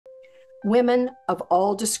Women of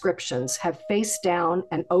all descriptions have faced down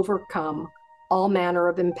and overcome all manner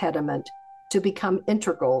of impediment to become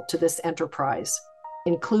integral to this enterprise,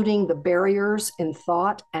 including the barriers in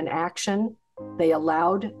thought and action they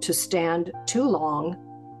allowed to stand too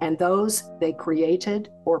long and those they created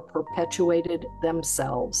or perpetuated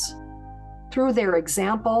themselves. Through their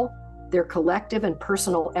example, their collective and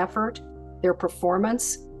personal effort, their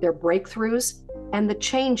performance, their breakthroughs, and the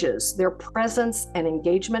changes their presence and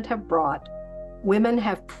engagement have brought, women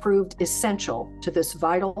have proved essential to this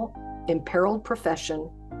vital, imperiled profession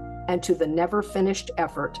and to the never-finished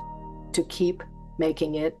effort to keep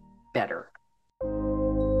making it better.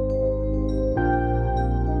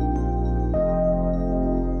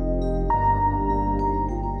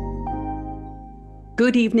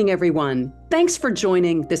 Good evening, everyone. Thanks for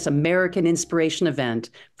joining this American Inspiration event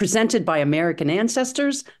presented by American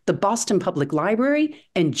Ancestors, the Boston Public Library,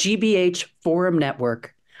 and GBH Forum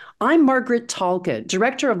Network. I'm Margaret Fuller,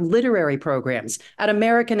 Director of Literary Programs at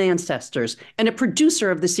American Ancestors and a producer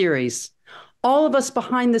of the series. All of us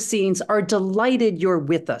behind the scenes are delighted you're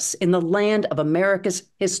with us in the land of America's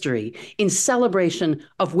history in celebration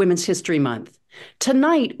of Women's History Month.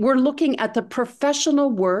 Tonight, we're looking at the professional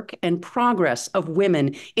work and progress of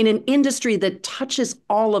women in an industry that touches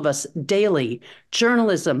all of us daily,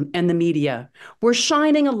 journalism and the media. We're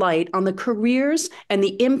shining a light on the careers and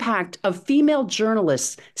the impact of female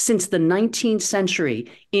journalists since the 19th century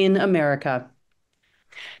in America.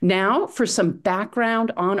 Now, for some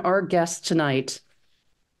background on our guest tonight.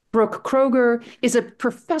 Brooke Kroeger is a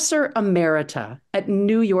professor emerita at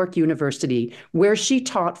New York University, where she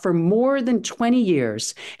taught for more than 20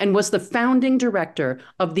 years and was the founding director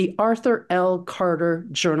of the Arthur L. Carter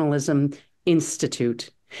Journalism Institute.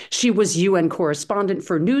 She was UN correspondent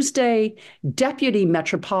for Newsday, deputy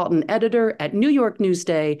metropolitan editor at New York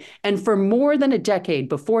Newsday, and for more than a decade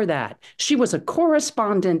before that, she was a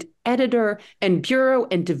correspondent, editor, and bureau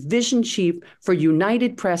and division chief for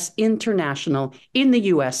United Press International in the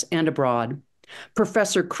U.S. and abroad.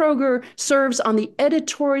 Professor Kroeger serves on the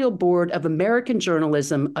editorial board of American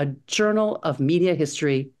Journalism, a journal of media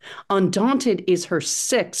history. Undaunted is her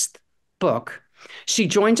sixth book. She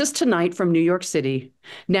joins us tonight from New York City.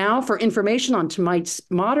 Now, for information on tonight's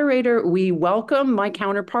moderator, we welcome my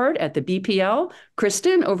counterpart at the BPL.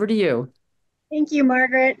 Kristen, over to you. Thank you,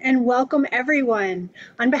 Margaret, and welcome everyone.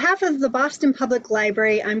 On behalf of the Boston Public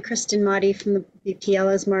Library, I'm Kristen Motti from the BPL,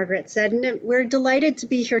 as Margaret said, and we're delighted to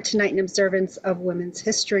be here tonight in observance of Women's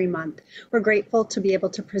History Month. We're grateful to be able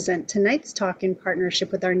to present tonight's talk in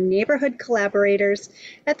partnership with our neighborhood collaborators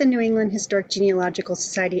at the New England Historic Genealogical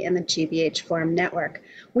Society and the GBH Forum Network.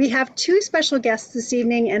 We have two special guests this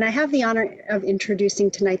evening, and I have the honor of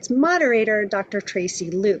introducing tonight's moderator, Dr. Tracy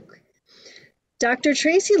Lucht. Dr.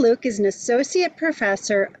 Tracy Lucht is an associate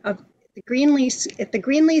professor at the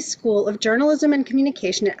Greenlee School of Journalism and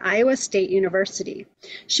Communication at Iowa State University.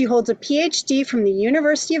 She holds a PhD from the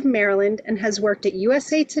University of Maryland and has worked at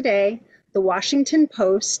USA Today, the Washington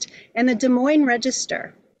Post, and the Des Moines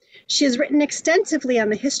Register. She has written extensively on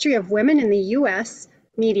the history of women in the U.S.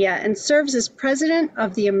 media and serves as president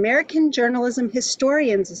of the American Journalism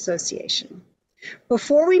Historians Association.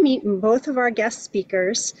 Before we meet both of our guest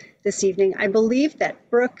speakers this evening, I believe that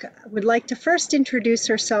Brooke would like to first introduce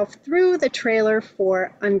herself through the trailer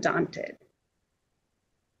for Undaunted.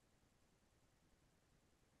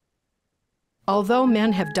 Although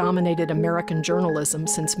men have dominated American journalism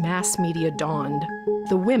since mass media dawned,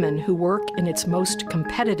 the women who work in its most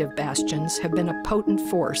competitive bastions have been a potent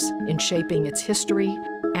force in shaping its history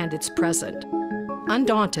and its present.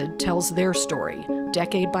 Undaunted tells their story,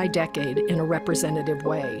 decade by decade, in a representative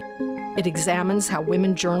way. It examines how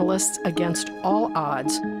women journalists, against all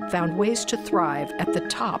odds, found ways to thrive at the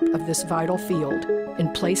top of this vital field,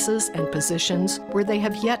 in places and positions where they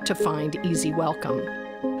have yet to find easy welcome.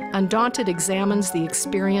 Undaunted examines the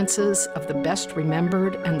experiences of the best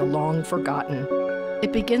remembered and the long forgotten.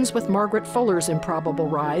 It begins with Margaret Fuller's improbable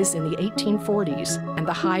rise in the 1840s and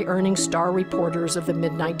the high-earning star reporters of the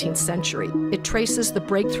mid-19th century. It traces the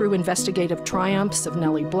breakthrough investigative triumphs of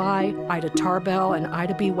Nellie Bly, Ida Tarbell, and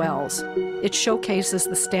Ida B. Wells. It showcases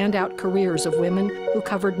the standout careers of women who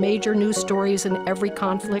covered major news stories in every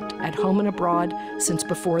conflict at home and abroad since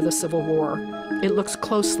before the Civil War. It looks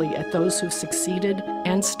closely at those who succeeded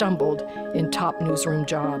and stumbled in top newsroom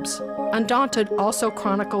jobs. Undaunted also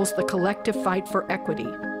chronicles the collective fight for equity,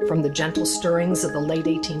 from the gentle stirrings of the late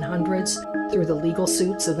 1800s through the legal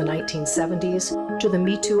suits of the 1970s to the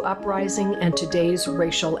Me Too uprising and today's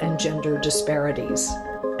racial and gender disparities.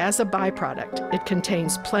 As a byproduct, it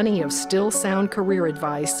contains plenty of still sound career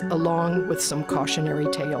advice along with some cautionary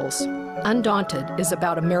tales. Undaunted is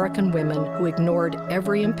about American women who ignored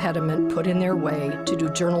every impediment put in their way to do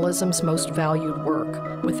journalism's most valued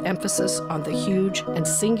work, with emphasis on the huge and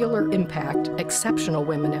singular impact exceptional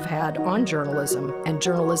women have had on journalism and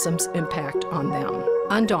journalism's impact on them.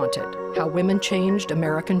 Undaunted, How Women Changed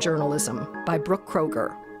American Journalism by Brooke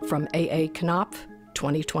Kroeger from A.A. Knopf,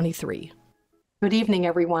 2023. Good evening,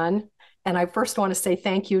 everyone. And I first want to say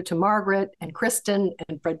thank you to Margaret and Kristen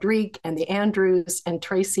and Frederick and the Andrews and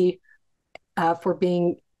Tracy for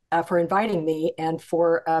inviting me and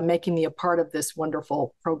for making me a part of this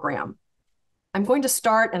wonderful program. I'm going to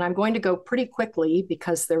start, and I'm going to go pretty quickly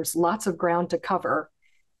because there's lots of ground to cover,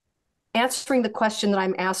 answering the question that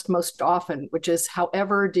I'm asked most often, which is,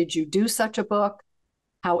 however did you do such a book?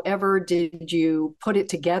 However did you put it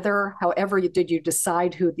together? However did you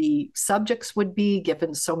decide who the subjects would be,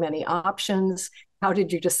 given so many options? How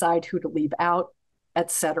did you decide who to leave out,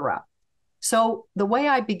 etc.? So the way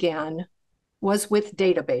I began was with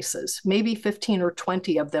databases, maybe 15 or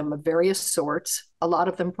 20 of them of various sorts, a lot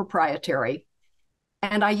of them proprietary.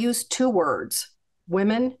 And I used two words,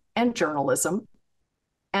 women and journalism,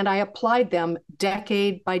 and I applied them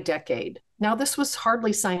decade by decade. Now, this was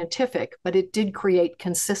hardly scientific, but it did create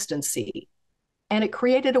consistency. And it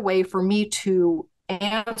created a way for me to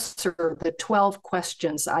answer the 12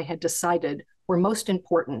 questions I had decided were most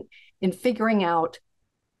important in figuring out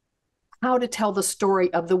how to tell the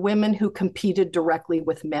story of the women who competed directly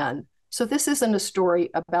with men. So this isn't a story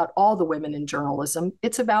about all the women in journalism.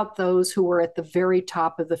 It's about those who were at the very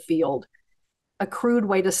top of the field. A crude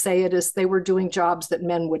way to say it is they were doing jobs that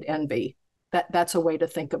men would envy. That's a way to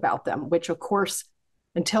think about them, which of course,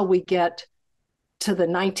 until we get to the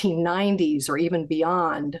 1990s or even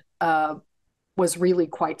beyond, was really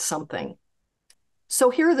quite something. So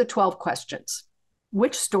here are the 12 questions.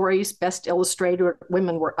 Which stories best illustrated what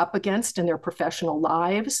women were up against in their professional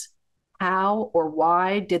lives? How or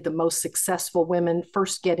why did the most successful women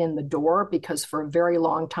first get in the door? Because for a very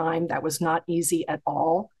long time, that was not easy at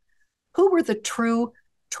all. Who were the true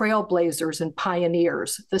trailblazers and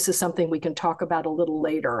pioneers? This is something we can talk about a little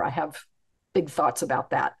later. I have big thoughts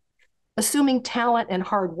about that. Assuming talent and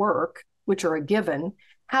hard work, which are a given,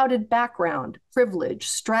 how did background, privilege,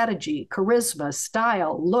 strategy, charisma,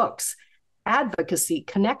 style, looks, advocacy,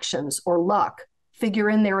 connections, or luck figure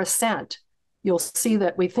in their ascent? You'll see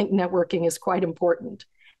that we think networking is quite important.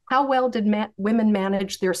 How well did women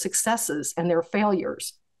manage their successes and their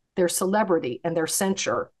failures, their celebrity and their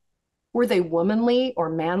censure? Were they womanly or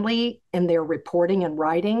manly in their reporting and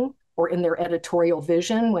writing, or in their editorial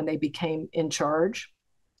vision when they became in charge?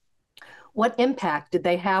 What impact did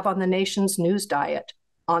they have on the nation's news diet,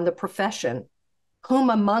 on the profession? Whom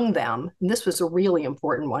among them, and this was a really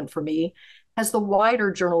important one for me, has the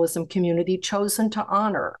wider journalism community chosen to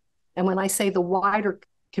honor? And when I say the wider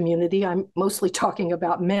community, I'm mostly talking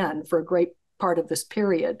about men for a great part of this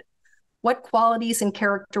period. What qualities and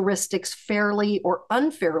characteristics fairly or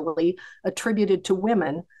unfairly attributed to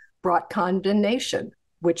women brought condemnation,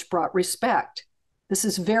 which brought respect? This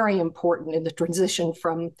is very important in the transition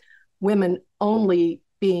from women only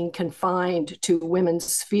being confined to women's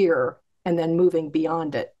sphere and then moving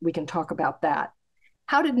beyond it. We can talk about that.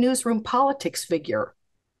 How did newsroom politics figure?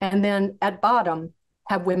 And then at bottom,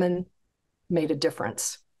 have women made a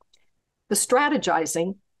difference? The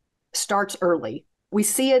strategizing starts early. We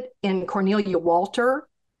see it in Cornelia Walter,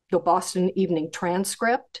 the Boston Evening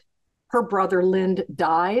Transcript. Her brother Lind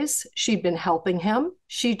dies. She'd been helping him.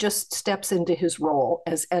 She just steps into his role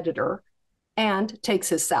as editor and takes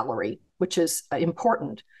his salary, which is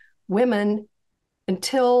important. Women,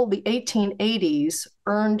 until the 1880s,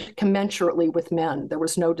 earned commensurately with men. There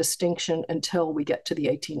was no distinction until we get to the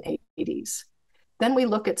 1880s. Then we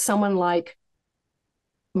look at someone like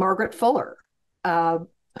Margaret Fuller,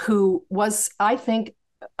 who was, I think,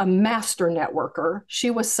 a master networker.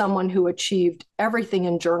 She was someone who achieved everything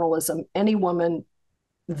in journalism any woman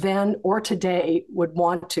then or today would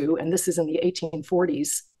want to, and this is in the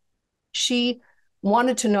 1840s. She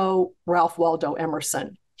wanted to know Ralph Waldo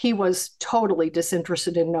Emerson. He was totally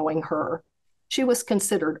disinterested in knowing her. She was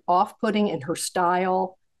considered off-putting in her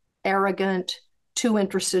style, arrogant, too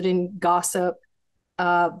interested in gossip,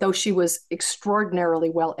 though she was extraordinarily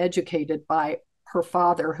well educated by her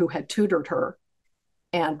father, who had tutored her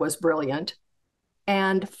and was brilliant.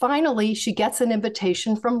 And finally, she gets an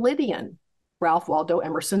invitation from Lydian, Ralph Waldo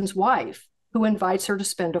Emerson's wife, who invites her to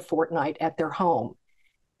spend a fortnight at their home.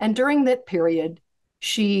 And during that period,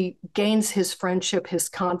 she gains his friendship, his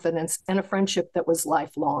confidence, and a friendship that was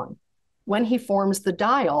lifelong. When he forms the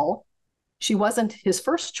Dial, She wasn't his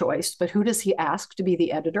first choice, but who does he ask to be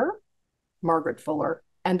the editor? Margaret Fuller.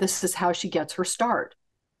 And this is how she gets her start.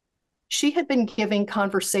 She had been giving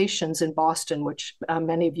conversations in Boston, which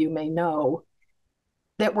many of you may know,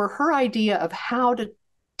 that were her idea of how to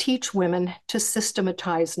teach women to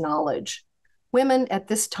systematize knowledge. Women at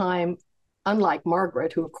this time, unlike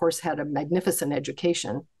Margaret, who of course had a magnificent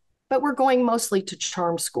education, but were going mostly to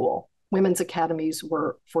charm school. Women's academies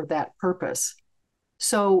were for that purpose.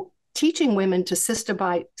 So teaching women to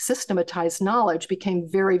systematize knowledge became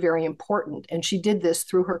very, very important. And she did this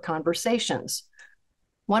through her conversations.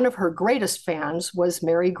 One of her greatest fans was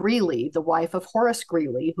Mary Greeley, the wife of Horace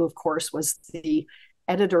Greeley, who of course was the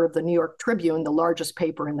editor of the New York Tribune, the largest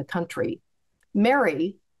paper in the country.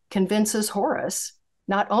 Mary convinces Horace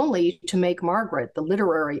not only to make Margaret the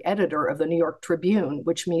literary editor of the New York Tribune,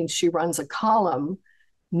 which means she runs a column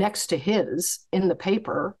next to his in the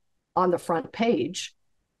paper on the front page.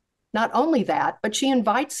 Not only that, but she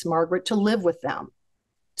invites Margaret to live with them.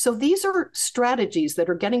 So these are strategies that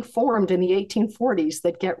are getting formed in the 1840s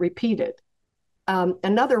that get repeated.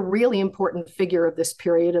 Another really important figure of this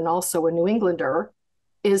period, and also a New Englander,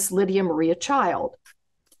 is Lydia Maria Child.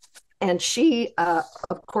 And she,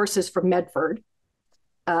 of course, is from Medford.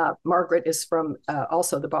 Margaret is from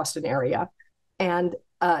also the Boston area. And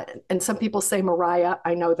some people say Mariah,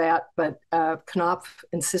 I know that, but Knopf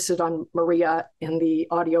insisted on Maria in the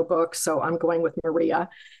audiobook, so I'm going with Maria.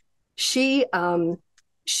 She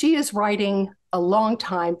is writing a long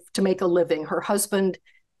time to make a living. Her husband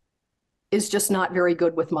is just not very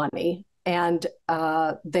good with money. And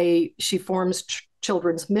she forms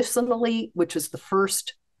Children's Miscellany, which is the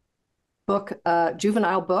first book,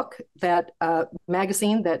 juvenile book, that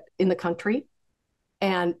magazine that in the country,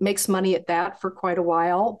 and makes money at that for quite a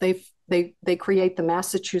while. They create the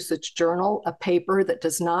Massachusetts Journal, a paper that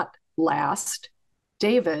does not last.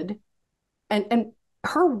 David, and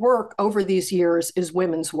her work over these years is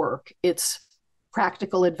women's work. It's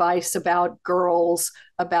practical advice about girls,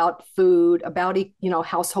 about food, about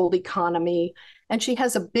household economy, and she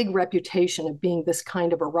has a big reputation of being this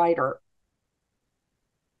kind of a writer.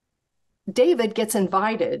 David gets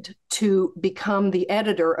invited to become the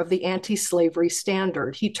editor of the Anti-Slavery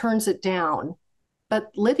Standard. He turns it down,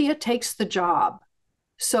 but Lydia takes the job.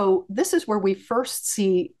 So this is where we first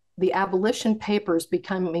see the abolition papers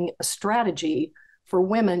becoming a strategy for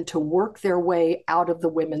women to work their way out of the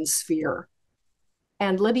women's sphere.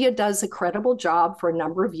 And Lydia does a credible job for a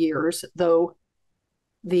number of years, though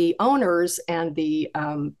the owners and the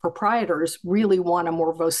proprietors really want a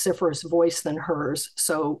more vociferous voice than hers,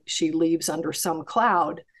 so she leaves under some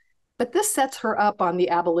cloud. But this sets her up on the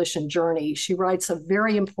abolition journey. She writes a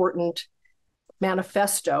very important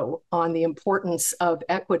manifesto on the importance of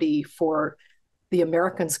equity for the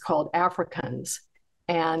Americans called Africans.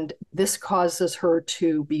 And this causes her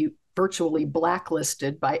to be virtually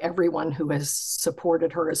blacklisted by everyone who has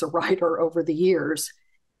supported her as a writer over the years.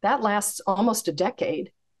 That lasts almost a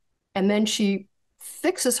decade. And then she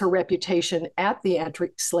fixes her reputation at the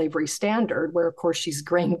Anti-Slavery Standard, where, of course, she's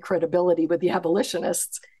gained credibility with the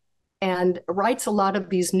abolitionists, and writes a lot of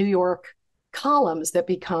these New York columns that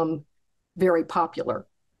become very popular.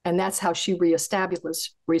 And that's how she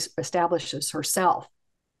reestablishes herself.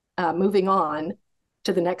 Moving on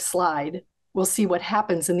to the next slide, we'll see what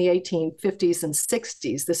happens in the 1850s and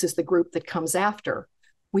 60s. This is the group that comes after.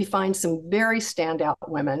 We find some very standout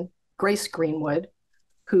women. Grace Greenwood,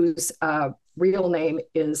 whose real name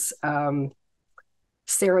is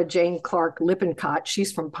Sarah Jane Clark Lippincott.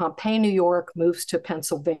 She's from Pompeii, New York, moves to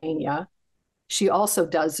Pennsylvania. She also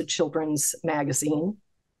does a children's magazine.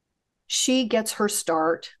 She gets her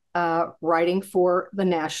start writing for the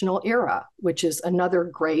National Era, which is another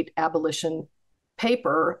great abolition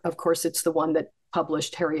paper. Of course, it's the one that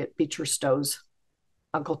published Harriet Beecher Stowe's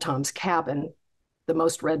Uncle Tom's Cabin, the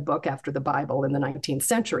most read book after the Bible in the 19th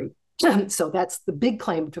century. So that's the big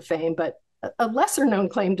claim to fame, but a lesser known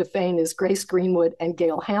claim to fame is Grace Greenwood and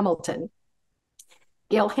Gail Hamilton.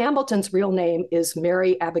 Gail Hamilton's real name is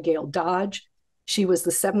Mary Abigail Dodge. She was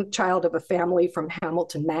the seventh child of a family from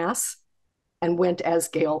Hamilton, Mass, and went as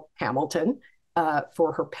Gail Hamilton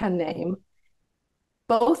for her pen name.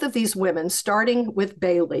 Both of these women, starting with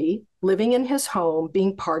Bailey, living in his home,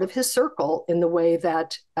 being part of his circle in the way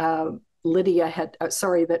that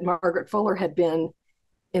that Margaret Fuller had been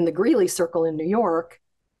in the Greeley circle in New York,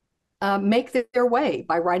 make their way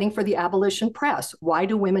by writing for the abolition press. Why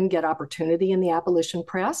do women get opportunity in the abolition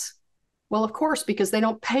press? Well, of course, because they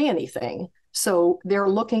don't pay anything. So they're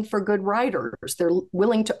looking for good writers. They're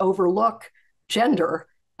willing to overlook gender,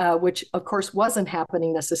 which of course wasn't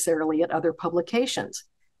happening necessarily at other publications.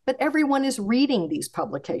 But everyone is reading these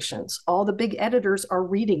publications. All the big editors are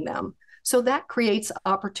reading them. So that creates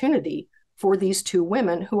opportunity for these two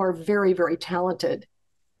women who are very, very talented.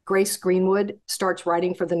 Grace Greenwood starts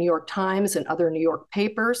writing for the New York Times and other New York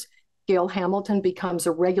papers. Gail Hamilton becomes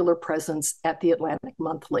a regular presence at the Atlantic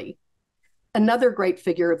Monthly. Another great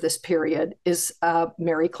figure of this period is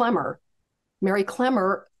Mary Clemmer. Mary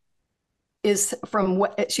Clemmer is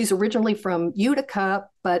she's originally from Utica,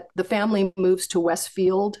 but the family moves to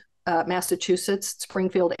Westfield, Massachusetts,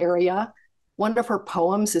 Springfield area. One of her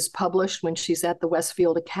poems is published when she's at the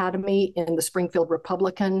Westfield Academy in the Springfield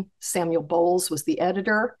Republican. Samuel Bowles was the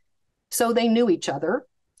editor. So they knew each other.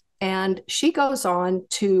 And she goes on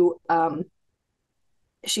to,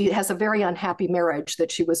 she has a very unhappy marriage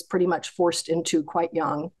that she was pretty much forced into quite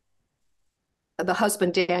young. The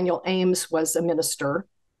husband, Daniel Ames, was a minister.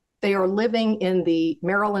 They are living in the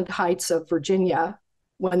Maryland Heights of Virginia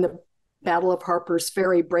when the Battle of Harper's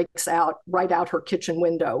Ferry breaks out right out her kitchen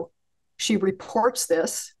window. She reports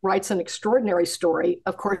this, writes an extraordinary story.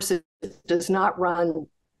 Of course, it does not run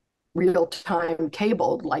real-time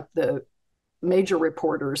cabled like the major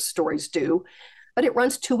reporters' stories do, but it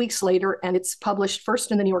runs 2 weeks later and it's published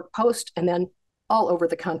first in the New York Post and then all over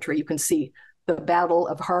the country. You can see the Battle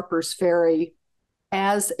of Harper's Ferry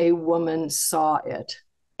as a woman saw it.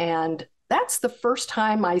 And that's the first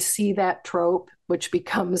time I see that trope, which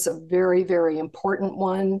becomes a very, very important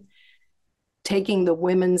one. Taking the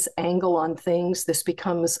women's angle on things, this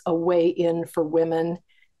becomes a way in for women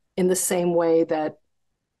in the same way that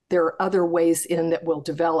there are other ways in that will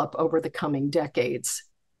develop over the coming decades.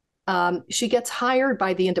 She gets hired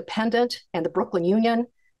by the Independent and the Brooklyn Union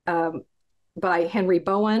by Henry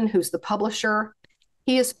Bowen, who's the publisher.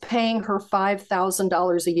 He is paying her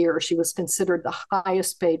 $5,000 a year. She was considered the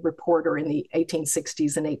highest paid reporter in the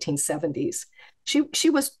 1860s and 1870s. She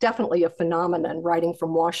was definitely a phenomenon writing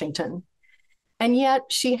from Washington. And yet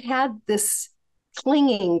she had this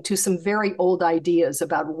clinging to some very old ideas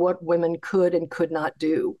about what women could and could not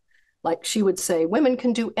do. Like she would say, women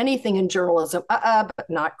can do anything in journalism, but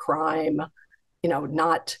not crime,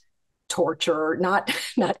 not torture, not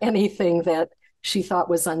anything that she thought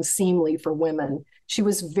was unseemly for women. She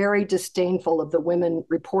was very disdainful of the women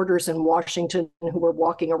reporters in Washington who were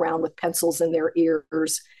walking around with pencils in their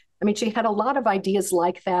ears. I mean, she had a lot of ideas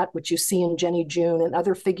like that, which you see in Jenny June and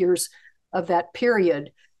other figures of that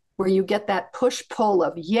period, where you get that push-pull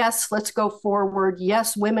of, yes, let's go forward.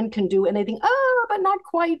 Yes, women can do anything, but not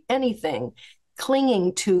quite anything.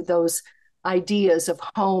 Clinging to those ideas of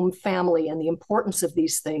home, family, and the importance of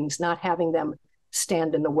these things, not having them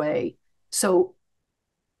stand in the way. So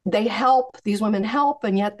they help, these women help,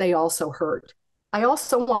 and yet they also hurt. I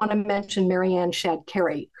also want to mention Mary Ann Shadd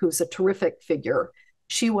Cary, who's a terrific figure.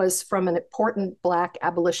 She was from an important Black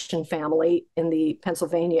abolition family in the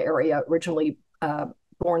Pennsylvania area, originally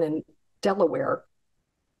born in Delaware.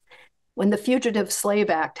 When the Fugitive Slave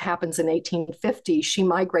Act happens in 1850, she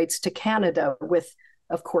migrates to Canada with,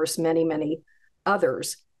 of course, many, many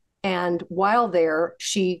others. And while there,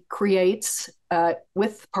 she creates,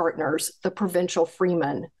 with partners, the Provincial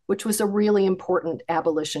Freeman, which was a really important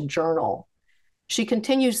abolition journal. She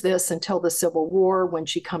continues this until the Civil War, when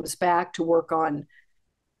she comes back to work on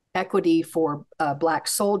equity for Black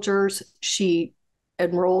soldiers. She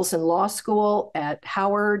enrolls in law school at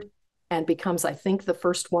Howard and becomes, I think, the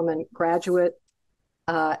first woman graduate,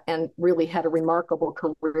 and really had a remarkable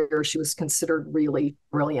career. She was considered really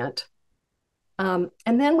brilliant. And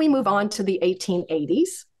then we move on to the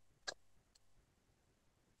 1880s.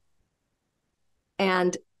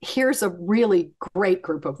 And here's a really great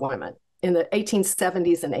group of women in the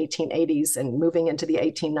 1870s and 1880s and moving into the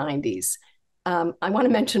 1890s. I want to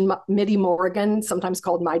mention Mittie Morgan, sometimes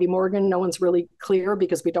called Mighty Morgan. No one's really clear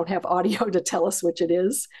because we don't have audio to tell us which it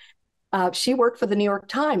is. She worked for the New York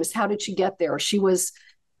Times. How did she get there? She was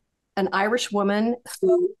an Irish woman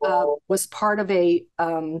who was part of a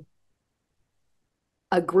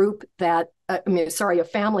group that, a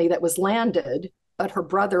family that was landed, but her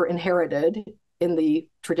brother inherited in the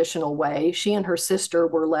traditional way. She and her sister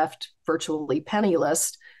were left virtually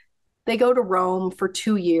penniless. They go to Rome for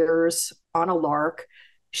 2 years on a lark.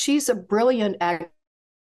 She's a brilliant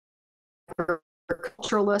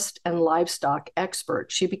agriculturalist and livestock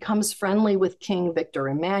expert. She becomes friendly with King Victor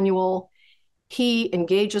Emmanuel. He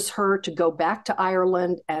engages her to go back to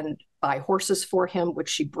Ireland and buy horses for him, which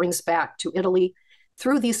she brings back to Italy.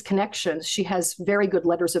 Through these connections, she has very good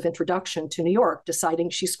letters of introduction to New York, deciding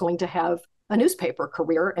she's going to have a newspaper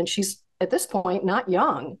career. And she's, at this point, not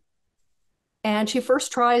young. And she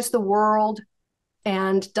first tries the World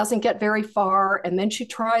and doesn't get very far. And then she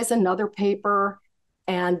tries another paper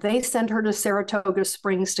And they send her to Saratoga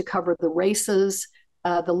Springs to cover the races.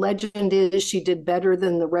 The legend is she did better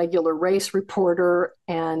than the regular race reporter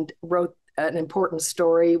and wrote an important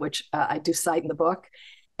story, which I do cite in the book.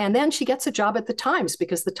 And then she gets a job at the Times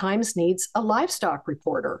because the Times needs a livestock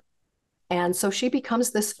reporter. And so she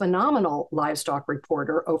becomes this phenomenal livestock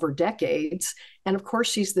reporter over decades. And of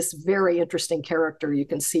course, she's this very interesting character. You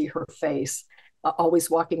can see her face,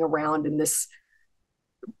 always walking around in this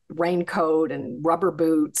raincoat and rubber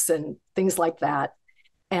boots and things like that,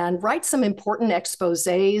 and writes some important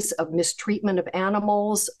exposés of mistreatment of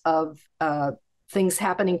animals, of things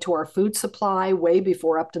happening to our food supply way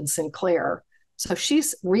before Upton Sinclair. So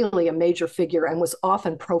she's really a major figure and was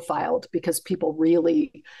often profiled because people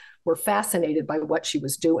really were fascinated by what she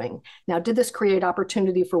was doing. Now, did this create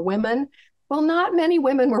opportunity for women? Well, not many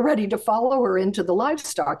women were ready to follow her into the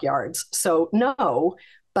livestock yards. So no,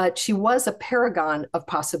 but she was a paragon of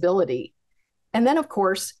possibility. And then, of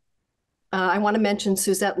course, I want to mention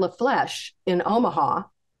Suzette LaFlèche in Omaha,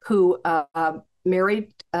 who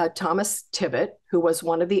married Thomas Tibbett, who was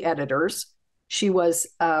one of the editors. She was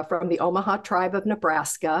from the Omaha tribe of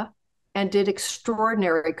Nebraska and did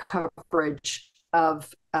extraordinary coverage of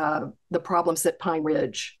the problems at Pine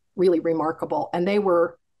Ridge, really remarkable. And they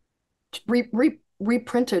were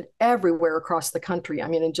reprinted everywhere across the country. I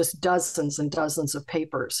mean, in just dozens and dozens of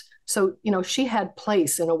papers. So, you know, she had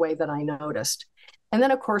place in a way that I noticed. And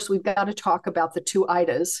then, of course, we've got to talk about the two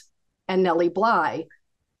Idas and Nellie Bly,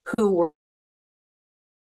 who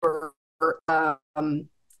were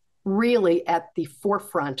really at the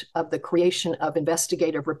forefront of the creation of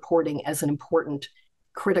investigative reporting as an important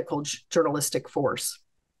critical journalistic force.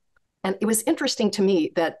 And it was interesting to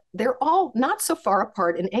me that they're all not so far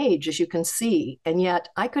apart in age, as you can see, and yet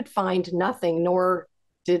I could find nothing, nor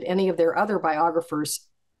did any of their other biographers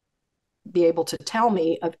be able to tell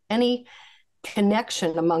me of any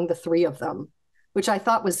connection among the three of them, which I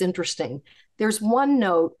thought was interesting. There's one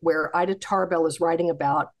note where Ida Tarbell is writing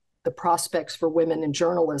about the prospects for women in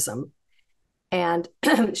journalism, and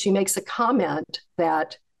she makes a comment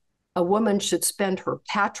that a woman should spend her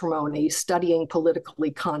patrimony studying political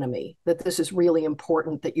economy, that this is really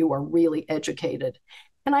important, that you are really educated.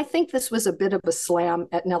 And I think this was a bit of a slam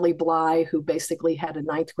at Nellie Bly, who basically had a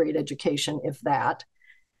ninth grade education, if that.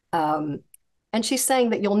 And she's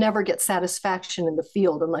saying that you'll never get satisfaction in the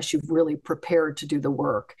field unless you've really prepared to do the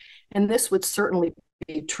work. And this would certainly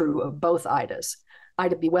be true of both Idas.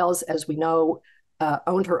 Ida B. Wells, as we know,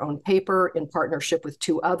 owned her own paper in partnership with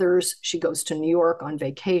two others. She goes to New York on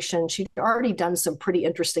vacation. She'd already done some pretty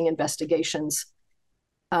interesting investigations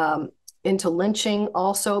into lynching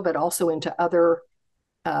also, but also into other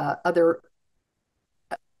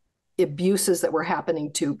abuses that were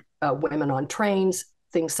happening to women on trains,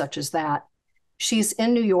 things such as that. She's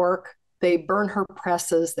in New York. They burn her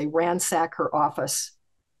presses. They ransack her office.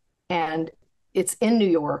 And it's in New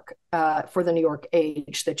York for the New York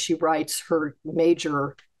Age that she writes her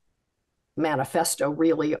major manifesto,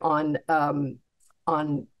 really, on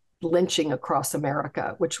lynching across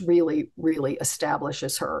America, which really, really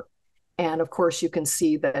establishes her. And of course, you can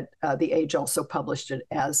see that the Age also published it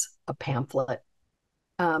as a pamphlet.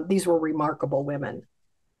 These were remarkable women.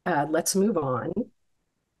 Let's move on.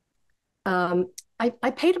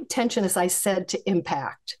 I paid attention, as I said, to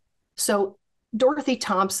impact. So Dorothy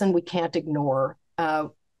Thompson, we can't ignore.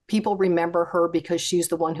 People remember her because she's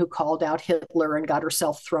the one who called out Hitler and got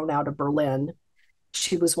herself thrown out of Berlin.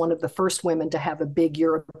 She was one of the first women to have a big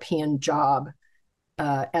European job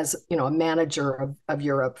as, you know, a manager of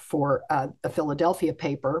Europe for a Philadelphia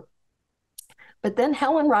paper. But then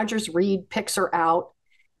Helen Rogers Reed picks her out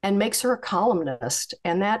and makes her a columnist,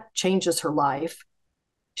 and that changes her life.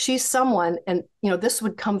 She's someone, and you know, this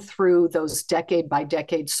would come through those decade by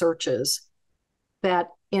decade searches, that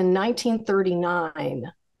in 1939,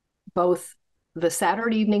 both the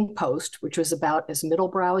Saturday Evening Post, which was about as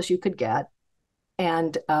middlebrow as you could get,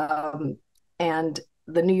 and the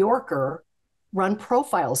New Yorker run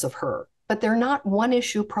profiles of her, but they're not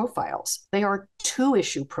one-issue profiles. They are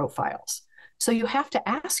two-issue profiles. So you have to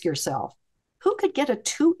ask yourself, who could get a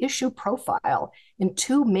two-issue profile in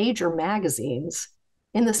two major magazines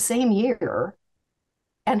in the same year,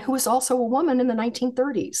 and who was also a woman in the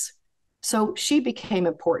 1930s? So she became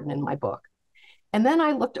important in my book. And then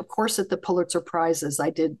I looked, of course, at the Pulitzer Prizes.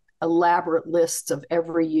 I did elaborate lists of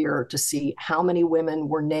every year to see how many women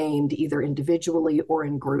were named either individually or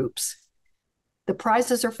in groups. The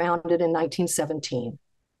prizes are founded in 1917.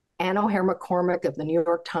 Anne O'Hare McCormick of the New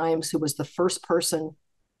York Times, who was the first person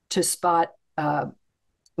to spot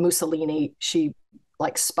Mussolini, she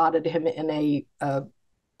spotted him in a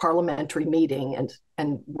parliamentary meeting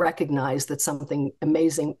and recognized that something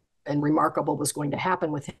amazing and remarkable was going to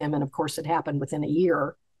happen with him. And of course, it happened within a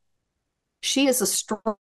year. She is a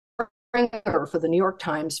stringer for the New York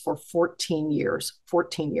Times for 14 years.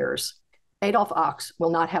 14 years. Adolph Ochs will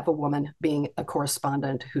not have a woman being a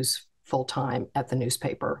correspondent who's full-time at the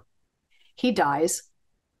newspaper. He dies,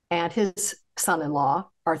 and his son-in-law,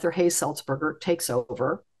 Arthur Hayes Sulzberger, takes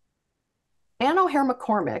over. Anne O'Hare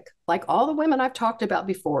McCormick, like all the women I've talked about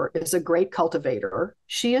before, is a great cultivator.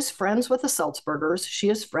 She is friends with the Sulzbergers. She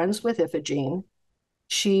is friends with Iphigene.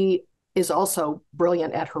 She is also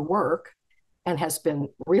brilliant at her work and has been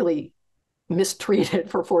really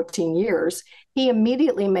mistreated for 14 years. He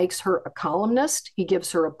immediately makes her a columnist. He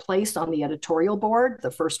gives her a place on the editorial board,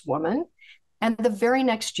 the first woman. And the very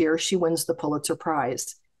next year, she wins the Pulitzer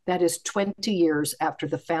Prize. That is 20 years after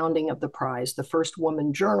the founding of the prize, the first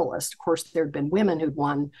woman journalist. Of course, there had been women who'd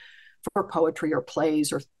won for poetry or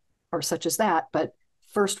plays or such as that, but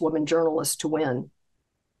first woman journalist to win.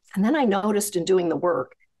 And then I noticed in doing the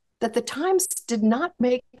work that the Times did not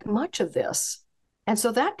make much of this. And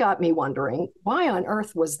so that got me wondering, why on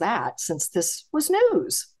earth was that, since this was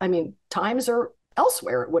news? I mean, Times or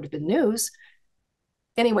elsewhere, it would have been news.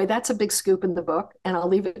 Anyway, that's a big scoop in the book, and I'll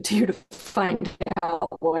leave it to you to find out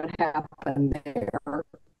what happened there.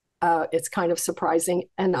 It's kind of surprising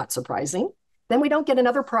and not surprising. Then we don't get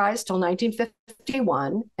another prize till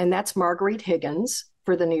 1951, and that's Marguerite Higgins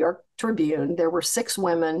for the New York Tribune. There were six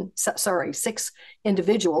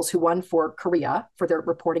individuals who won for Korea, for their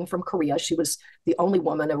reporting from Korea. She was the only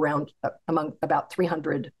woman around among about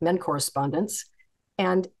 300 men correspondents.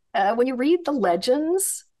 And when you read the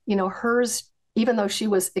legends, hers, even though she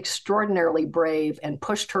was extraordinarily brave and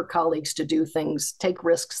pushed her colleagues to do things, take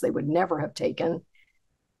risks they would never have taken,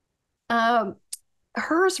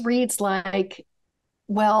 hers reads like,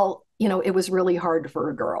 well, it was really hard for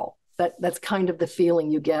a girl. That's kind of the feeling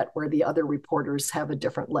you get, where the other reporters have a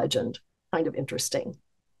different legend. Kind of interesting.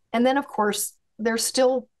 And then, of course, there's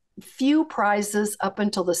still few prizes up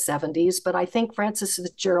until the 70s, but I think Frances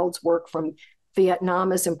Fitzgerald's work from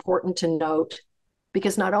Vietnam is important to note,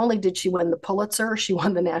 because not only did she win the Pulitzer, she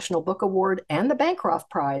won the National Book Award and the Bancroft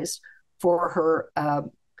Prize for her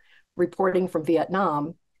reporting from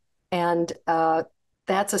Vietnam. And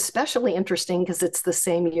that's especially interesting because it's the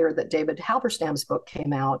same year that David Halberstam's book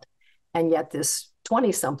came out. And yet this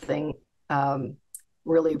 20-something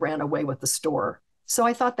really ran away with the store. So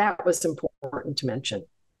I thought that was important to mention.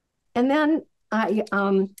 And then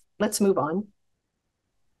let's move on.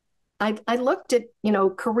 I looked at,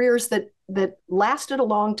 careers that lasted a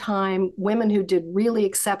long time, women who did really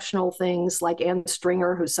exceptional things, like Anne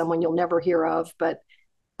Stringer, who's someone you'll never hear of, but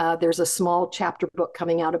there's a small chapter book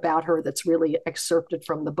coming out about her that's really excerpted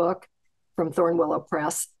from the book from Thornwillow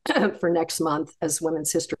Press for next month as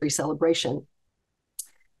Women's History Celebration.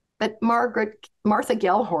 But Martha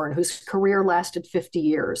Gellhorn, whose career lasted 50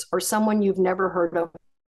 years, or someone you've never heard of,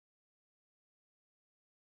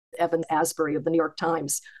 Evan Asbury of the New York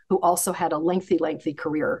Times, who also had a lengthy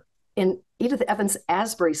career. In Edith Evans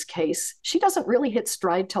Asbury's case, she doesn't really hit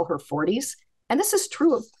stride till her 40s. And this is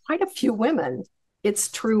true of quite a few women. It's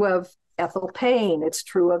true of Ethel Payne. It's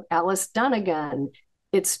true of Alice Donegan.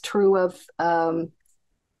 It's true of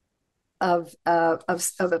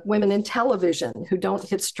women in television who don't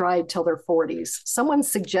hit stride till their 40s. Someone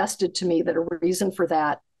suggested to me that a reason for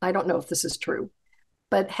that, I don't know if this is true,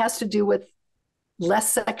 but has to do with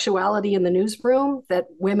less sexuality in the newsroom, that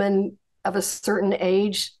women of a certain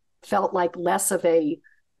age felt like less of a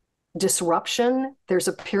disruption. There's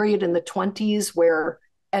a period in the 20s where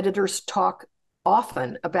editors talk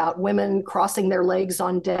often about women crossing their legs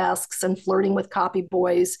on desks and flirting with copy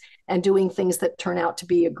boys and doing things that turn out to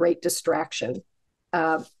be a great distraction.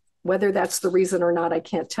 Whether that's the reason or not, I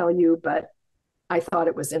can't tell you, but I thought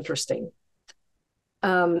it was interesting.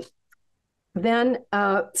 So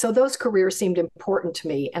those careers seemed important to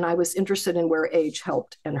me, and I was interested in where age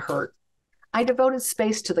helped and hurt. I devoted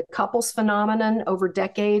space to the couples phenomenon over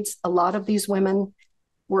decades. A lot of these women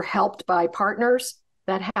were helped by partners.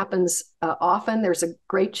 That happens often. There's a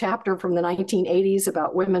great chapter from the 1980s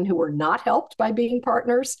about women who were not helped by being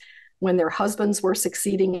partners when their husbands were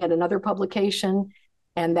succeeding at another publication,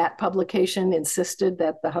 and that publication insisted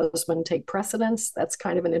that the husband take precedence. That's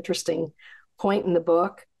kind of an interesting point in the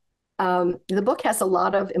book. The book has a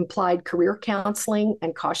lot of implied career counseling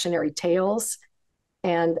and cautionary tales,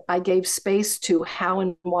 and I gave space to how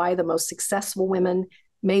and why the most successful women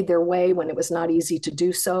made their way when it was not easy to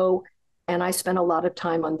do so. And I spent a lot of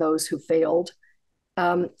time on those who failed.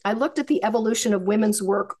 I looked at the evolution of women's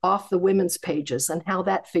work off the women's pages and how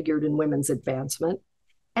that figured in women's advancement.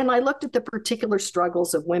 And I looked at the particular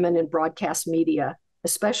struggles of women in broadcast media,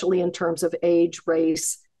 especially in terms of age,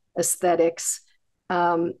 race, aesthetics.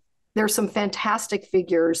 There's some fantastic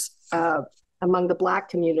figures among the Black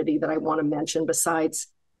community that I want to mention, besides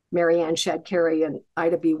Marianne Shadcary and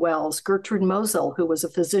Ida B. Wells. Gertrude Mosel, who was a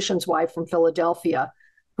physician's wife from Philadelphia,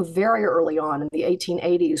 who very early on in the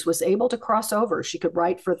 1880s was able to cross over. She could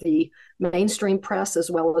write for the mainstream press as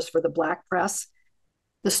well as for the Black press.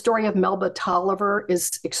 The story of Melba Tolliver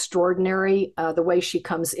is extraordinary, the way she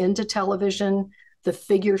comes into television, the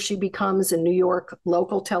figure she becomes in New York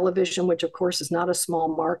local television, which of course is not a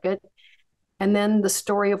small market. And then the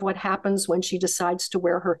story of what happens when she decides to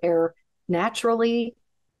wear her hair naturally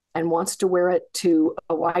and wants to wear it to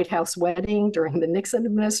a White House wedding during the Nixon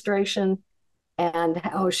administration, and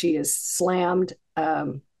how she is slammed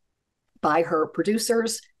by her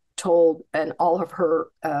producers, told, and all of her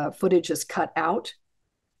footage is cut out.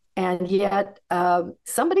 And yet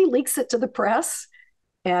somebody leaks it to the press.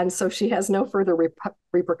 And so she has no further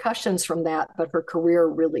repercussions from that, but her career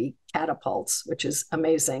really catapults, which is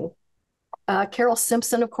amazing. Carol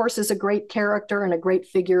Simpson, of course, is a great character and a great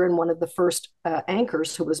figure and one of the first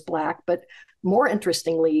anchors who was Black. But more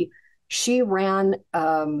interestingly, she ran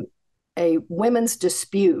a women's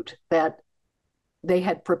dispute that they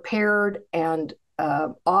had prepared and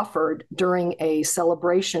offered during a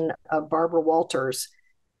celebration of Barbara Walters.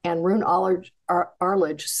 And Rune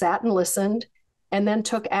Arledge sat and listened and then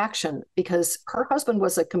took action because her husband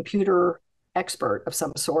was a computer expert of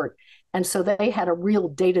some sort. And so they had a real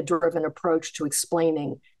data-driven approach to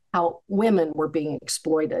explaining how women were being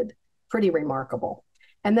exploited. Pretty remarkable.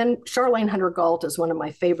 And then Charlayne Hunter-Gault is one of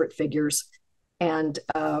my favorite figures. And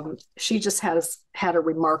she just has had a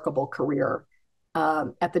remarkable career.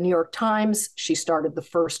 At the New York Times, she started the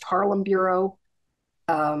first Harlem Bureau,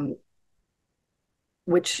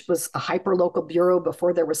 which was a hyperlocal bureau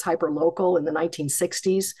before there was hyperlocal in the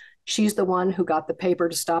 1960s. She's the one who got the paper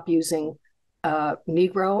to stop using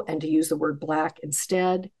Negro and to use the word Black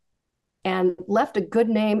instead, and left a good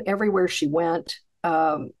name everywhere she went,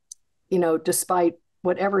 despite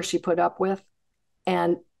whatever she put up with,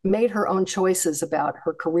 and made her own choices about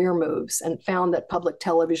her career moves and found that public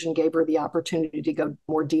television gave her the opportunity to go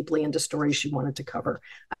more deeply into stories she wanted to cover.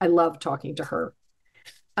 I love talking to her.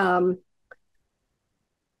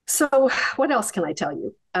 So what else can I tell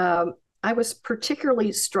you? I was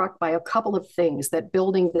particularly struck by a couple of things that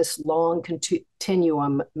building this long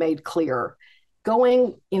continuum made clear.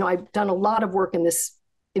 I've done a lot of work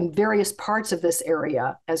in various parts of this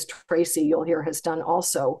area, as Tracy, you'll hear, has done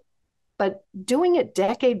also. But doing it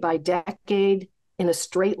decade by decade in a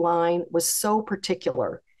straight line was so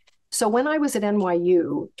particular. So when I was at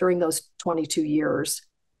NYU during those 22 years,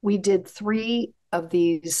 we did 3 of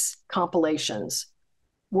these compilations,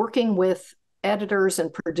 working with editors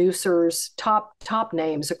and producers, top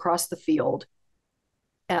names across the field.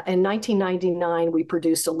 In 1999, we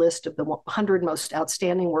produced a list of the 100 most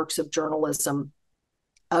outstanding works of journalism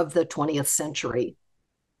of the 20th century.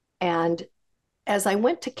 And as I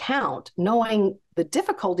went to count, knowing the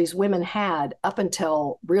difficulties women had up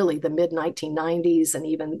until really the mid-1990s and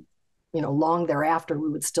even long thereafter, we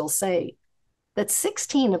would still say that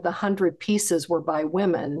 16 of the 100 pieces were by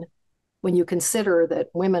women, when you consider that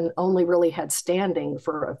women only really had standing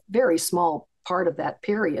for a very small part of that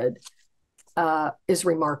period, is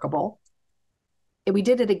remarkable. And we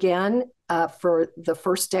did it again for the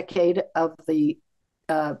first decade of the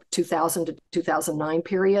 2000 to 2009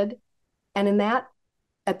 period. And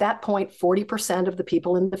at that point, 40% of the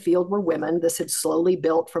people in the field were women. This had slowly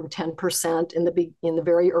built from 10% in the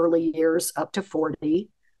very early years up to 40.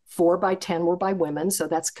 4 by 10 were by women, so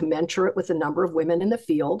that's commensurate with the number of women in the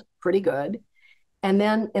field, pretty good. And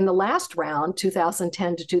then in the last round,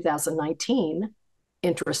 2010 to 2019,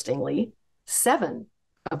 interestingly, 7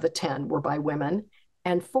 of the 10 were by women,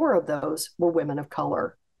 and 4 of those were women of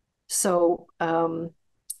color. So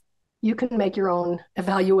you can make your own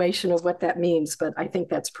evaluation of what that means, but I think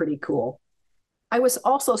that's pretty cool. I was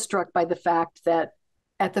also struck by the fact that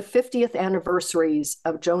at the 50th anniversaries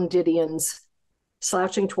of Joan Didion's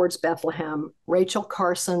Slouching Towards Bethlehem, Rachel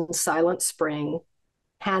Carson's Silent Spring,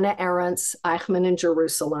 Hannah Arendt's Eichmann in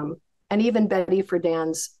Jerusalem, and even Betty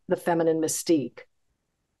Friedan's The Feminine Mystique.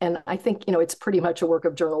 And I think, it's pretty much a work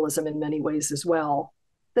of journalism in many ways as well,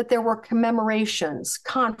 that there were commemorations,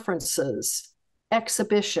 conferences,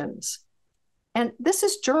 exhibitions. And this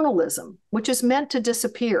is journalism, which is meant to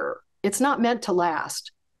disappear. It's not meant to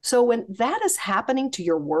last. So when that is happening to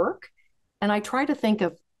your work, and I try to think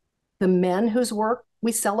of the men whose work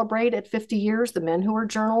we celebrate at 50 years, the men who are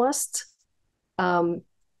journalists, the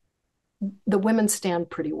women stand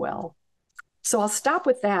pretty well. So I'll stop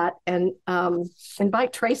with that and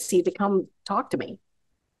invite Tracy to come talk to me.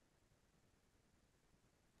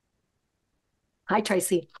 Hi,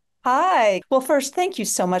 Tracy. Hi. Well, first, thank you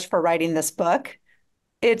so much for writing this book.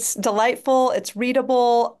 It's delightful, it's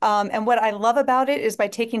readable, and what I love about it is by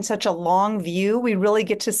taking such a long view, we really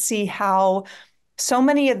get to see how so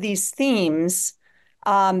many of these themes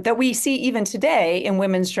that we see even today in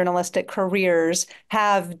women's journalistic careers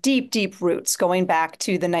have deep, deep roots going back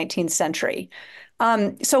to the 19th century.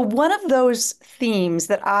 So one of those themes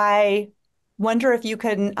that I wonder if you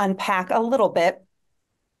can unpack a little bit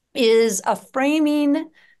is a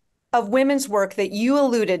framing of women's work that you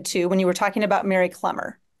alluded to when you were talking about Mary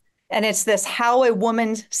Clemmer. And it's this how a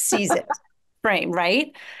woman sees it frame,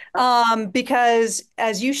 right? Because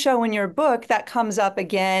as you show in your book, that comes up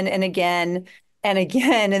again and again and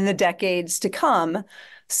again in the decades to come.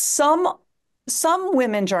 Some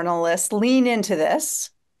women journalists lean into this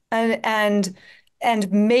and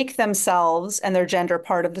make themselves and their gender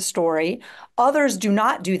part of the story. Others do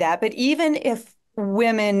not do that. But even if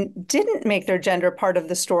women didn't make their gender part of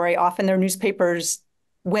the story, often their newspapers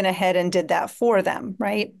went ahead and did that for them,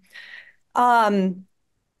 right? Can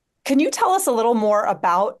you tell us a little more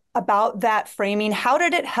about that framing? How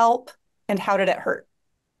did it help and how did it hurt?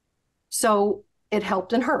 So it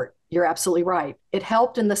helped and hurt. You're absolutely right. It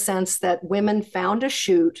helped in the sense that women found a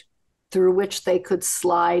chute through which they could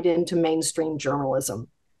slide into mainstream journalism.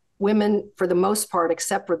 Women, for the most part,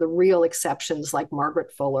 except for the real exceptions like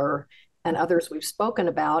Margaret Fuller and others we've spoken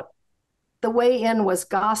about, the way in was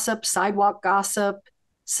gossip, sidewalk gossip,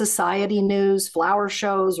 society news, flower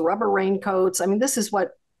shows, rubber raincoats. I mean, this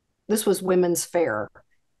was women's fare.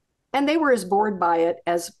 And they were as bored by it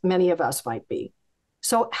as many of us might be.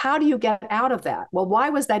 So how do you get out of that? Well, why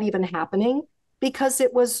was that even happening? Because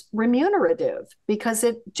it was remunerative, because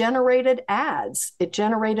it generated ads, it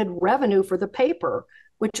generated revenue for the paper,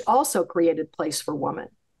 which also created place for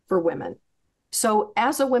women. So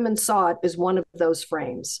As a Woman Saw It is one of those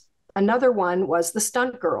frames. Another one was the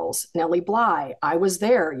stunt girls, Nellie Bly. I was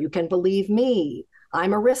there. You can believe me.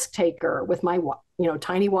 I'm a risk taker with my,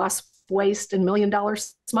 tiny wasp waist and $1 million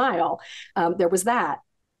smile. There was that.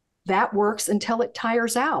 That works until it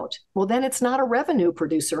tires out. Well, then it's not a revenue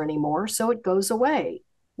producer anymore, so it goes away.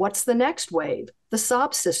 What's the next wave? The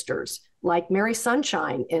sob sisters, like Mary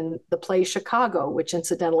Sunshine in the play Chicago, which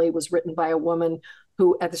incidentally was written by a woman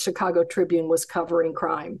who at the Chicago Tribune was covering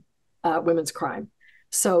crime, women's crime.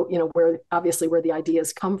 So, where the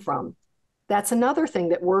ideas come from. That's another thing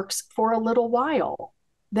that works for a little while.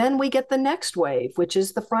 Then we get the next wave, which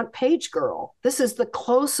is the front page girl. This is the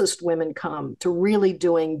closest women come to really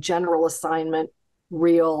doing general assignment,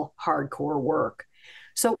 real hardcore work.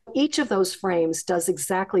 So each of those frames does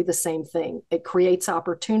exactly the same thing. It creates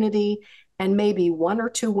opportunity, and maybe one or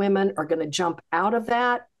two women are going to jump out of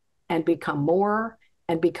that and become more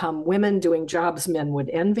and become women doing jobs men would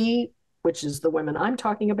envy, which is the women I'm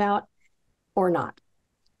talking about, or not.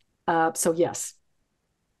 So yes.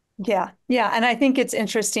 Yeah. And I think it's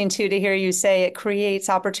interesting too to hear you say it creates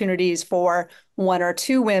opportunities for one or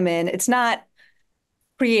two women. It's not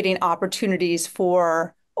creating opportunities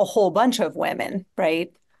for a whole bunch of women,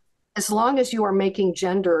 right? As long as you are making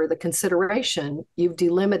gender the consideration, you've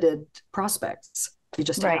delimited prospects. You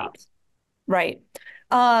just have. Right.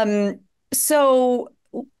 So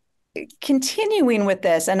continuing with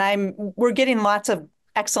this, and we're getting lots of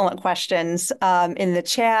excellent questions in the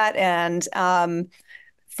chat and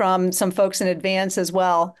from some folks in advance as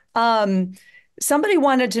well. Somebody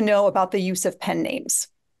wanted to know about the use of pen names.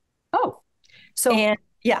 Oh, so can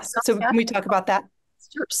we talk about that?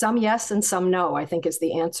 Sure. Some yes and some no, I think is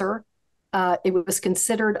the answer. It was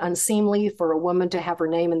considered unseemly for a woman to have her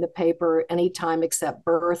name in the paper anytime except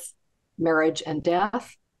birth, marriage, and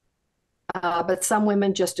death. But some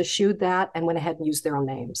women just eschewed that and went ahead and used their own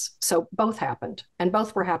names. So both happened, and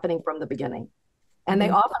both were happening from the beginning. And they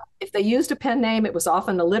often, if they used a pen name, it was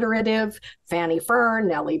often alliterative: Fanny Fern,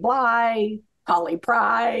 Nellie Bly, Polly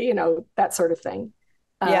Pry, that sort of thing.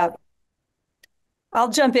 I'll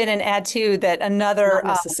jump in and add too that another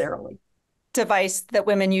not necessarily device that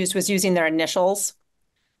women used was using their initials.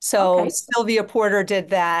 So Sylvia Porter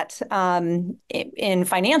did that in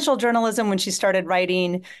financial journalism when she started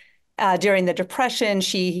writing during the Depression.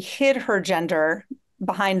 She hid her gender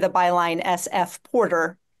behind the byline SF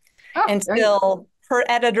Porter until her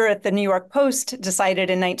editor at the New York Post decided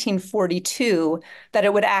in 1942 that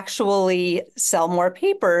it would actually sell more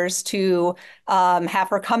papers to have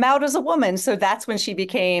her come out as a woman. So that's when she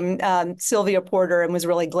became Sylvia Porter and was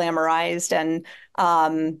really glamorized. And,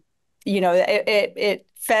 it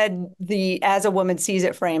fed the as a woman sees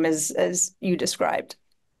it frame as you described.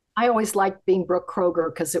 I always liked being Brooke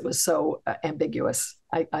Kroeger because it was so ambiguous.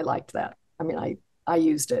 I liked that. I mean, I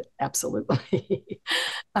used it absolutely.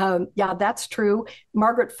 Yeah, that's true.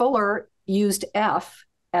 Margaret Fuller used F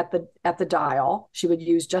at the dial. She would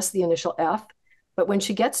use just the initial F, but when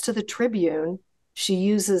she gets to the Tribune, she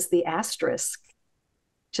uses the asterisk,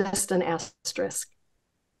 just an asterisk.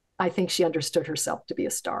 I think she understood herself to be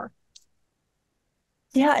a star.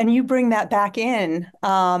 Yeah, and you bring that back in.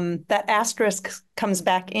 That asterisk comes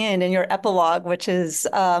back in your epilogue, which is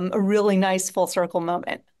a really nice full circle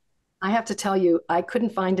moment. I have to tell you, I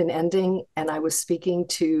couldn't find an ending, and I was speaking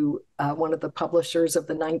to one of the publishers of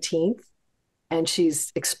the 19th, and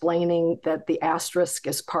she's explaining that the asterisk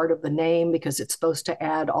is part of the name because it's supposed to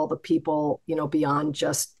add all the people, beyond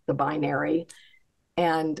just the binary.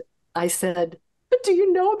 And I said, but do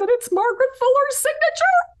you know that it's Margaret Fuller's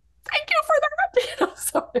signature? Thank you for that.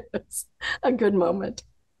 So it's a good moment.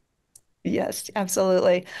 Yes,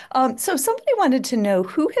 absolutely. So somebody wanted to know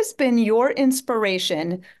who has been your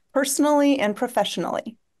inspiration personally and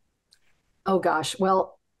professionally? Oh gosh.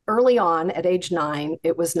 Well, early on at age 9,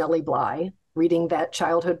 it was Nellie Bly reading that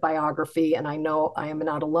childhood biography. And I know I am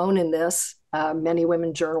not alone in this. Many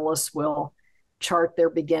women journalists will chart their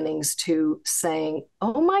beginnings to saying,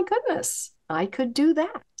 oh my goodness, I could do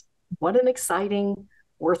that. What an exciting,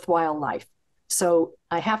 worthwhile life. So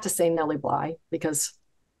I have to say Nellie Bly because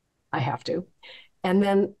I have to. And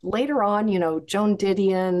then later on, Joan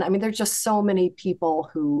Didion. I mean, there's just so many people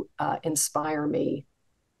who inspire me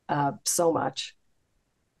so much.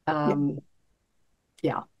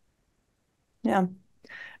 Yeah. Yeah.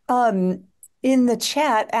 In the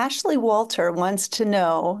chat, Ashley Walter wants to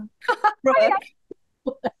know,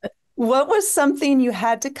 Brooke, what was something you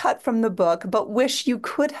had to cut from the book, but wish you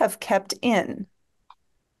could have kept in?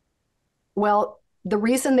 Well, the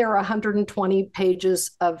reason there are 120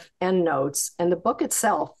 pages of endnotes, and the book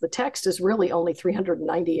itself, the text is really only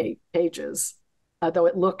 398 pages, though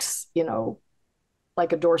it looks,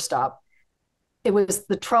 like a doorstop. It was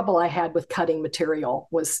the trouble I had with cutting material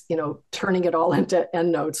was, turning it all into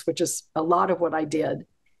endnotes, which is a lot of what I did.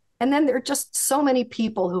 And then there are just so many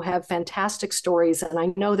people who have fantastic stories. And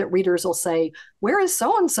I know that readers will say, where is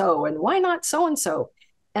so-and-so? And why not so-and-so?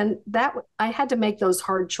 And that I had to make those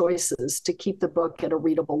hard choices to keep the book at a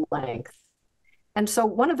readable length. And so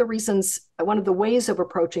one of the ways of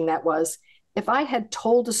approaching that was if I had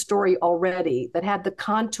told a story already that had the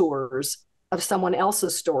contours of someone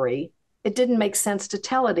else's story, it didn't make sense to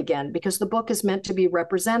tell it again because the book is meant to be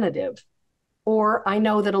representative. Or I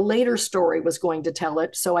know that a later story was going to tell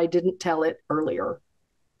it, so I didn't tell it earlier.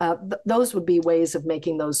 Those would be ways of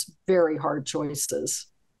making those very hard choices.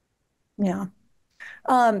 Yeah.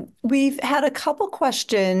 We've had a couple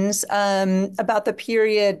questions about the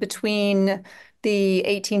period between the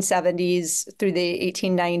 1870s through the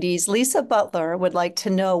 1890s. Lisa Butler would like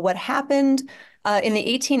to know what happened in the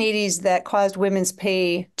 1880s that caused women's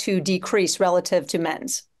pay to decrease relative to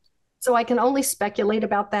men's. So I can only speculate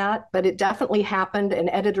about that, but it definitely happened. And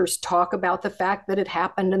editors talk about the fact that it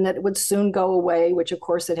happened and that it would soon go away, which of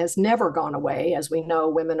course it has never gone away. As we know,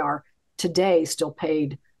 women are today still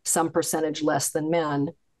paid some percentage less than men.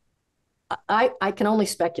 I can only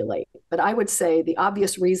speculate, but I would say the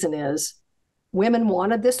obvious reason is women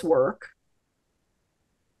wanted this work.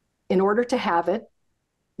 In order to have it,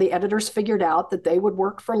 the editors figured out that they would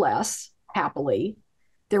work for less, happily.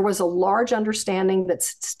 There was a large understanding that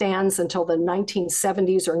stands until the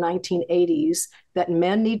 1970s or 1980s that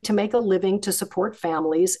men need to make a living to support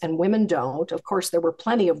families and women don't. Of course, there were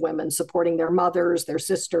plenty of women supporting their mothers, their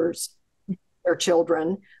sisters, their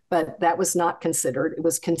children, but that was not considered. It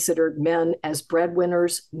was considered men as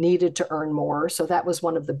breadwinners needed to earn more. So that was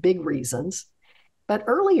one of the big reasons. But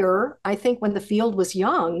earlier, I think when the field was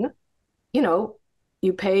young,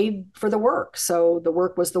 you paid for the work. So the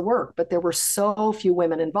work was the work, but there were so few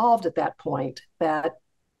women involved at that point that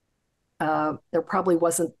there probably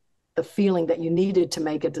wasn't the feeling that you needed to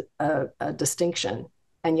make a distinction.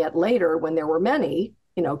 And yet later, when there were many,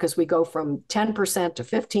 because we go from 10% to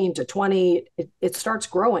 15 to 20, it starts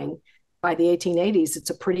growing. By the 1880s, it's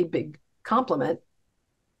a pretty big compliment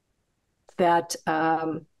that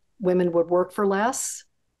women would work for less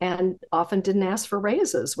and often didn't ask for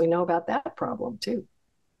raises. We know about that problem too.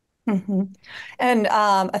 Mm-hmm. And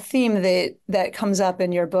a theme that comes up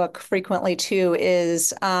in your book frequently too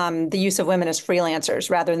is the use of women as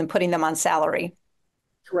freelancers rather than putting them on salary.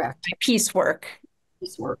 Correct. Piecework.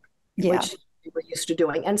 Yeah. Which we were used to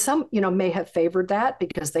doing. And some, may have favored that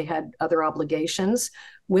because they had other obligations.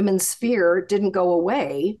 Women's sphere didn't go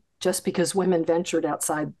away just because women ventured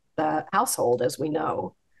outside the household, as we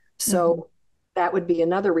know. So that would be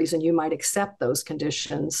another reason you might accept those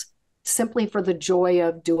conditions, simply for the joy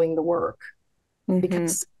of doing the work.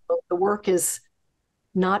 Because the work is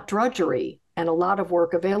not drudgery, and a lot of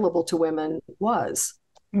work available to women was.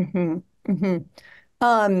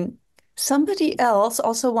 Somebody else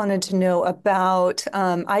also wanted to know about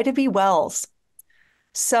Ida B. Wells.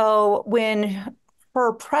 So when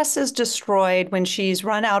her press is destroyed, when she's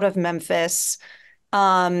run out of Memphis,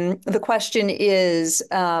 the question is,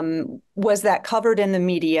 was that covered in the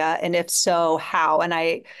media? And if so, how? And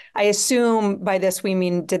I assume by this we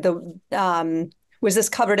mean, was this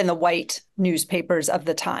covered in the white newspapers of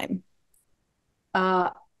the time?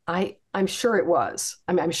 I'm sure it was.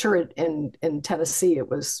 I mean, I'm sure in Tennessee it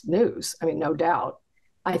was news. I mean, no doubt.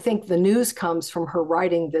 I think the news comes from her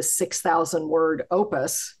writing this 6,000 word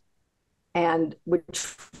opus, and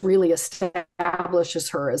which really establishes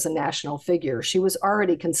her as a national figure. She was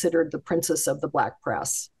already considered the princess of the Black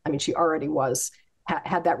press. I mean, she already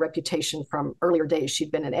had that reputation from earlier days.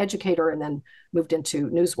 She'd been an educator and then moved into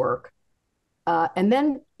news work. And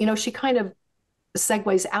then, she kind of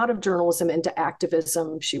segues out of journalism into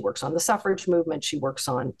activism. She works on the suffrage movement. She works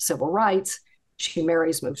on civil rights. She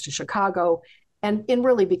marries, moves to Chicago, and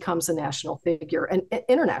really becomes a national figure, an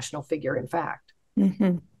international figure, in fact.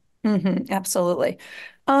 Absolutely.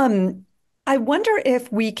 I wonder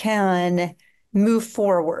if we can move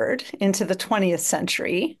forward into the 20th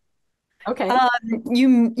century. Okay.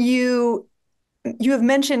 You have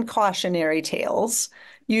mentioned cautionary tales.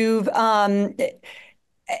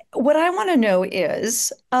 What I want to know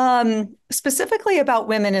is specifically about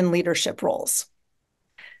women in leadership roles.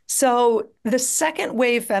 So the second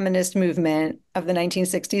wave feminist movement of the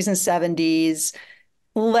 1960s and 70s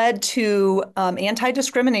led to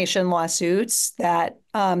anti-discrimination lawsuits that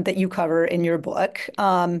you cover in your book,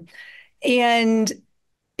 and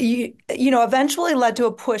eventually led to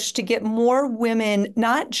a push to get more women,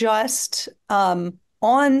 not just on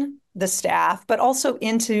the staff, but also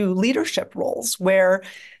into leadership roles, where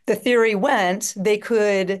the theory went they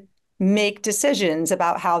could make decisions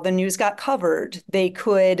about how the news got covered. They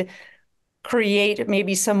could create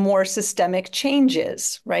maybe some more systemic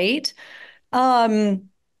changes, right? But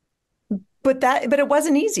it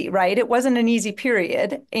wasn't easy, right? It wasn't an easy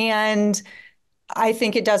period. And I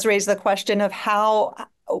think it does raise the question of how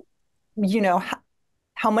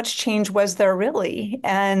much change was there really?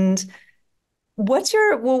 And what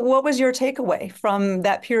was your takeaway from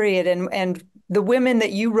that period and the women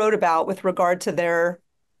that you wrote about with regard to their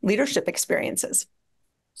leadership experiences?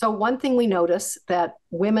 So one thing we noticed that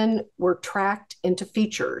women were tracked into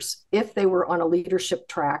features. If they were on a leadership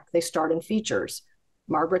track, they start in features.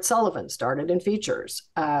 Margaret Sullivan started in features.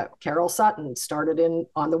 Carol Sutton started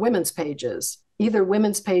on the women's pages, either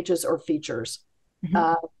women's pages or features.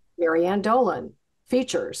 Marianne Dolan,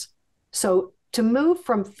 features. So to move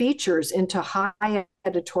from features into high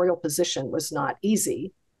editorial position was not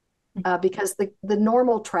easy, because the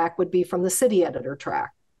normal track would be from the city editor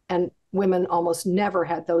track. And women almost never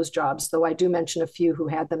had those jobs, though I do mention a few who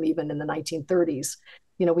had them even in the 1930s.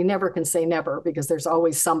 We never can say never, because there's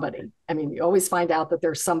always somebody. I mean, you always find out that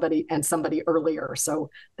there's somebody and somebody earlier. So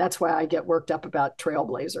that's why I get worked up about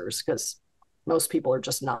trailblazers, because most people are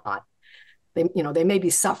just not. They may be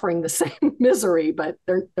suffering the same misery, but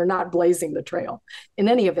they're not blazing the trail. In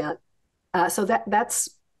any event, so that's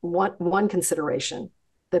one consideration,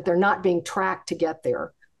 that they're not being tracked to get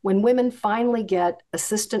there. When women finally get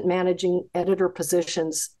assistant managing editor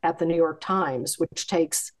positions at the New York Times, which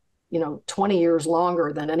takes 20 years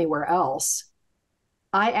longer than anywhere else,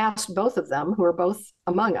 I asked both of them, who are both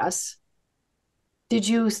among us, did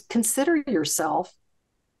you consider yourself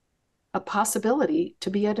a possibility to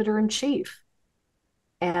be editor-in-chief?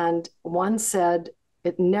 And one said,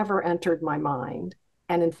 it never entered my mind.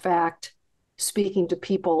 And in fact, speaking to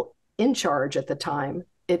people in charge at the time,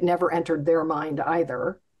 it never entered their mind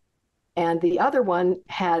either. And the other one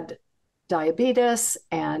had diabetes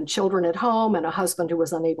and children at home and a husband who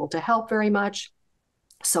was unable to help very much.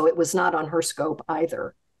 So it was not on her scope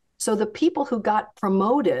either. So the people who got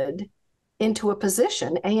promoted into a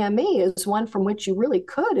position, AME is one from which you really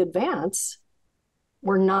could advance,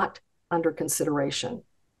 were not under consideration.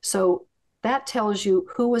 So that tells you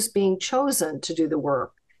who was being chosen to do the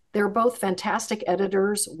work. They're both fantastic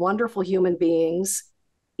editors, wonderful human beings,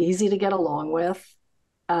 easy to get along with.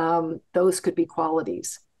 Those could be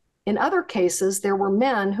qualities. In other cases, there were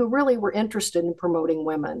men who really were interested in promoting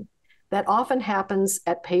women. That often happens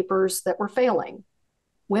at papers that were failing.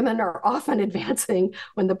 Women are often advancing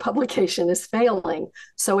when the publication is failing.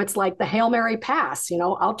 So it's like the Hail Mary pass,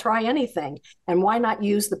 I'll try anything. And why not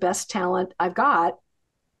use the best talent I've got,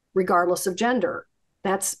 regardless of gender?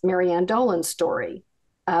 That's Marianne Dolan's story,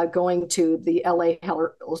 going to the LA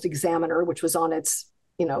Herald Examiner, which was on its,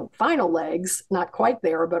 final legs, not quite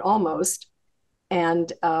there, but almost.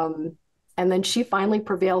 And then she finally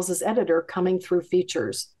prevails as editor, coming through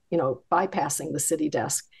features, bypassing the city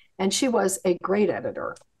desk. And she was a great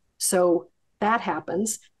editor. So that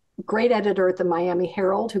happens. Great editor at the Miami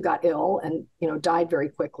Herald, who got ill and, died very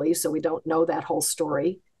quickly. So we don't know that whole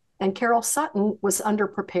story. And Carol Sutton was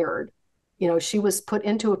underprepared. She was put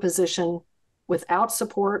into a position without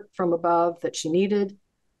support from above that she needed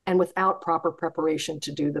and without proper preparation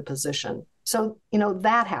to do the position. So,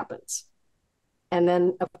 that happens. And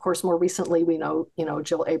then, of course, more recently, we know,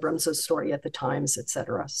 Jill Abrams' story at the Times, et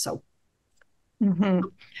cetera. So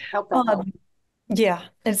help that help. Yeah.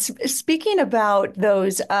 And speaking about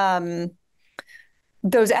those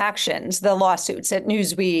actions, the lawsuits at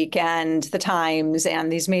Newsweek and the Times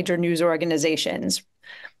and these major news organizations,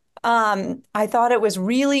 I thought it was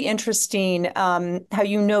really interesting how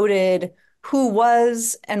you noted who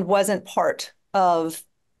was and wasn't part of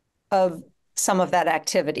some of that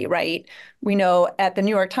activity, right? We know at the New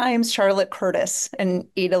York Times, Charlotte Curtis and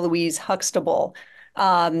Ada Louise Huxtable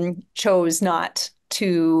chose not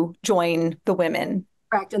to join the women.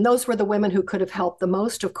 Correct. And those were the women who could have helped the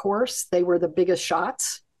most, of course. They were the biggest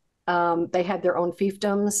shots. They had their own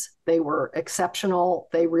fiefdoms. They were exceptional.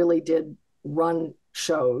 They really did run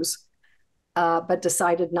shows, but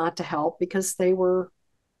decided not to help because they were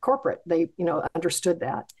corporate. They, understood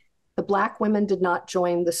that. The Black women did not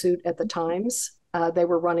join the suit at the Times. They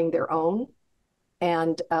were running their own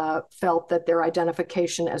and felt that their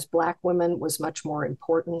identification as Black women was much more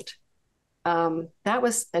important. That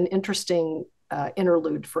was an interesting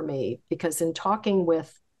interlude for me, because in talking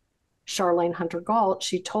with Charlayne Hunter-Gault,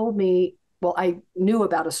 she told me, well, I knew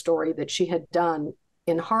about a story that she had done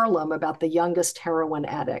in Harlem about the youngest heroin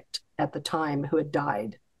addict at the time who had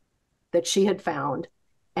died, that she had found.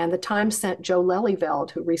 And the Times sent Joe Lelyveld,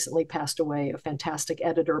 who recently passed away, a fantastic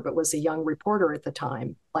editor, but was a young reporter at the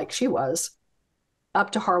time, like she was,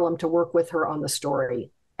 up to Harlem to work with her on the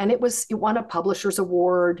story. And it won a publisher's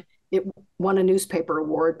award. It won a newspaper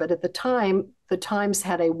award. But at the time, the Times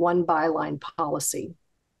had a one byline policy.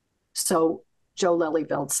 So Joe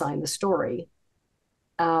Lelyveld signed the story.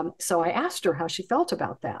 So I asked her how she felt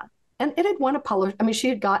about that. And it had won a publisher. I mean, she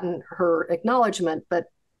had gotten her acknowledgement, but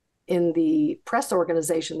in the press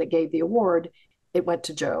organization that gave the award, it went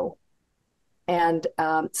to Joe. And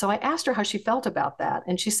so I asked her how she felt about that.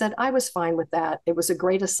 And she said, I was fine with that. It was a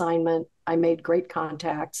great assignment. I made great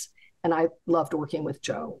contacts and I loved working with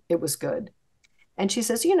Joe. It was good. And she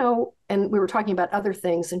says, and we were talking about other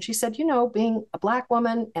things. And she said, being a Black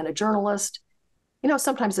woman and a journalist,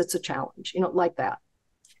 sometimes it's a challenge, like that.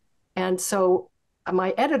 And so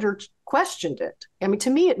my editor questioned it. I mean, to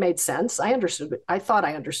me, it made sense. I understood it. I thought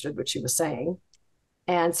I understood what she was saying.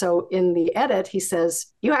 And so in the edit, he says,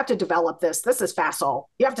 you have to develop this. This is facile.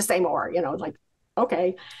 You have to say more, like,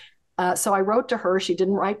 okay. So I wrote to her. She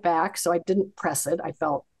didn't write back. So I didn't press it. I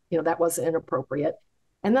felt, that was inappropriate.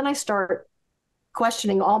 And then I start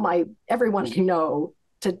questioning everyone to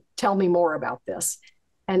tell me more about this.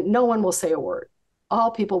 And no one will say a word. All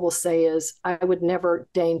people will say is, I would never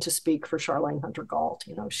deign to speak for Charlayne Hunter-Gault.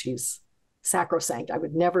 She's sacrosanct. I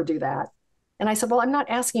would never do that. And I said, well, I'm not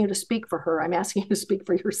asking you to speak for her. I'm asking you to speak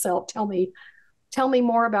for yourself. Tell me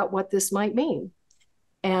more about what this might mean.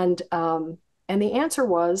 And the answer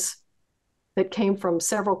was, that came from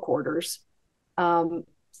several quarters. As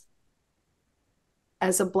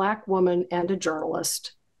a Black woman and a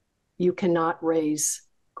journalist, you cannot raise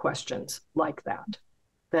questions like that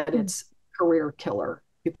it's career killer.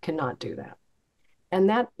 You cannot do that. And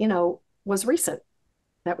that, was recent.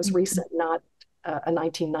 That was recent, not a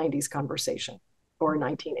 1990s conversation or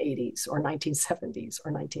 1980s or 1970s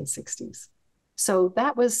or 1960s. So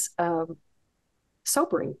that was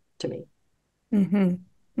sobering to me. Mm-hmm.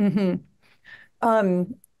 Mm-hmm.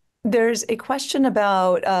 There's a question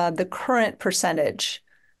about the current percentage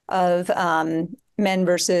of men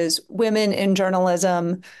versus women in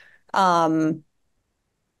journalism,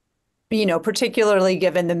 particularly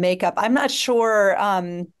given the makeup. I'm not sure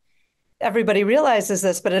everybody realizes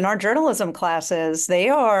this, but in our journalism classes, they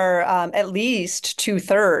are at least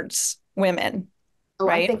 2/3 women,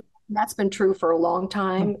 right? I think that's been true for a long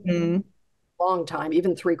time, even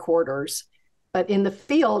 3/4. But in the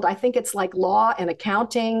field, I think it's like law and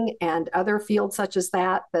accounting and other fields such as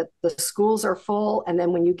that the schools are full. And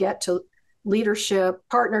then when you get to leadership,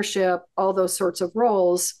 partnership, all those sorts of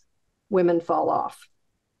roles, women fall off.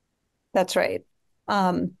 That's right.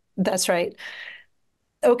 That's right.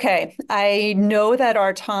 Okay, I know that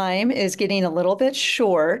our time is getting a little bit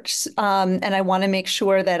short, and I want to make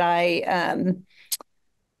sure that I,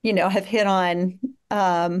 have hit on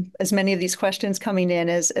as many of these questions coming in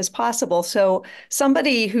as possible. So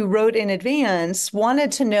somebody who wrote in advance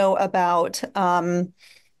wanted to know about,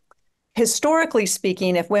 historically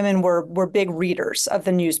speaking, if women were big readers of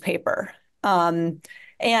the newspaper.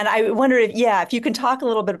 And I wonder if you can talk a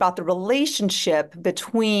little bit about the relationship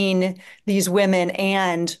between these women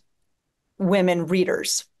and women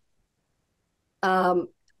readers. Well,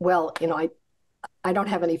 I don't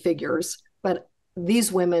have any figures, but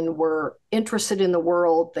these women were interested in the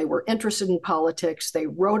world. They were interested in politics. They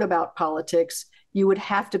wrote about politics. You would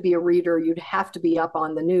have to be a reader. You'd have to be up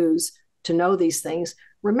on the news to know these things.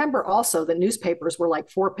 Remember also that newspapers were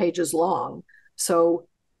like 4 pages long. So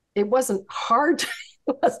it wasn't hard.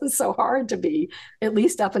 It wasn't so hard to be, at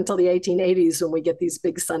least up until the 1880s when we get these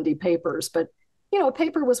big Sunday papers. But, a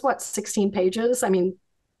paper was 16 pages? I mean,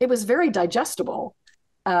 it was very digestible.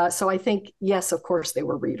 So I think, yes, of course, they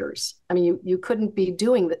were readers. I mean, you couldn't be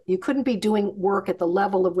doing that. You couldn't be doing work at the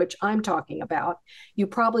level of which I'm talking about. You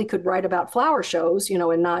probably could write about flower shows,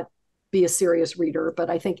 and not be a serious reader. But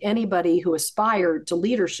I think anybody who aspired to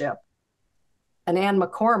leadership, an Anne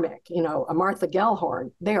McCormick, a Martha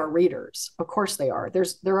Gellhorn, they are readers. Of course they are.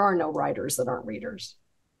 There are no writers that aren't readers.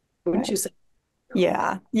 Wouldn't you say?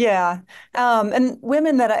 Yeah, yeah. And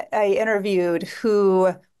women that I interviewed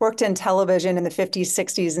who worked in television in the 50s,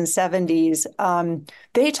 60s, and 70s,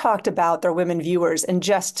 they talked about their women viewers and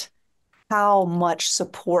just how much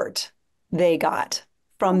support they got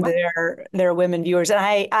from their women viewers. And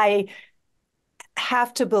I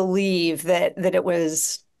have to believe that it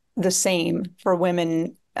was the same for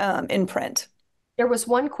women in print. There was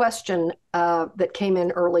one question that came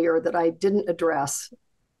in earlier that I didn't address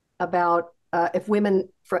about if women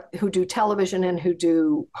who do television and who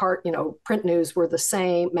do print news were the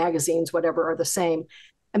same, magazines, whatever, are the same.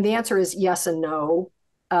 And the answer is yes and no.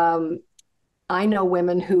 I know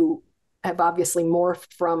women who have obviously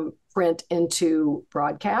morphed from print into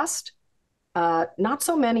broadcast. Not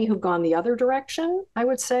so many who've gone the other direction, I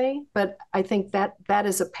would say, but I think that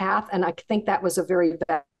is a path, and I think that was a very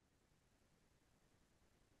bad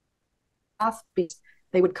path.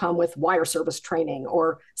 They would come with wire service training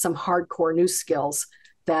or some hardcore news skills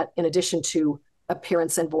that, in addition to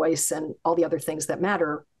appearance and voice and all the other things that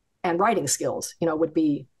matter, and writing skills, would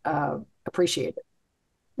be appreciated.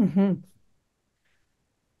 Mm-hmm.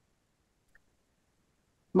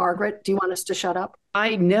 Margaret, do you want us to shut up?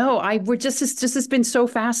 I know. This has been so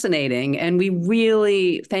fascinating, and we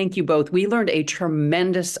really thank you both. We learned a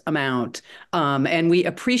tremendous amount, and we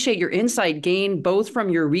appreciate your insight gained both from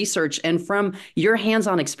your research and from your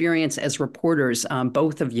hands-on experience as reporters,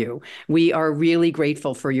 both of you. We are really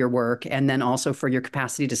grateful for your work, and then also for your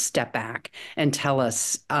capacity to step back and tell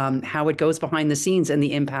us how it goes behind the scenes and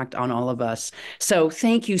the impact on all of us. So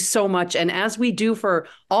thank you so much. And as we do for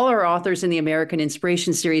all our authors in the American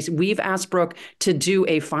Inspiration Series, we've asked Brooke to do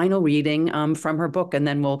a final reading from her book, and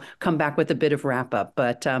then we'll come back with a bit of wrap up.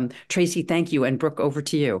 But Tracy, thank you. And Brooke, over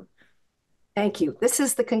to you. Thank you. This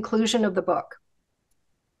is the conclusion of the book.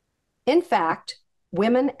 In fact,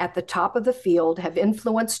 women at the top of the field have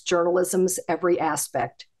influenced journalism's every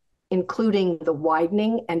aspect, including the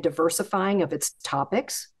widening and diversifying of its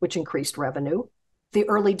topics, which increased revenue, the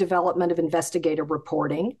early development of investigative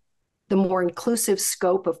reporting, the more inclusive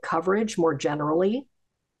scope of coverage more generally,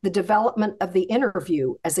 the development of the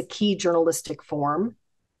interview as a key journalistic form,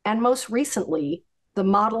 and most recently, the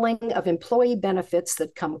modeling of employee benefits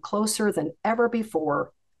that come closer than ever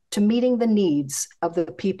before to meeting the needs of the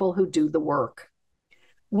people who do the work.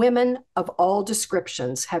 Women of all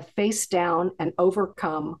descriptions have faced down and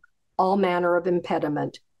overcome all manner of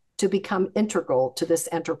impediment to become integral to this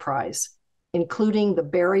enterprise, including the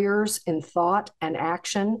barriers in thought and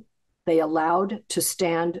action they allowed to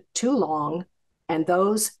stand too long and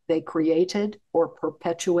those they created or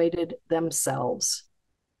perpetuated themselves.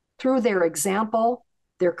 Through their example,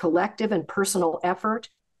 their collective and personal effort,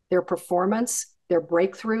 their performance, their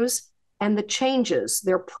breakthroughs, and the changes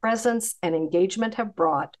their presence and engagement have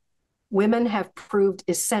brought, women have proved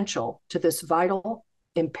essential to this vital,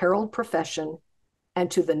 imperiled profession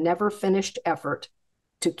and to the never-finished effort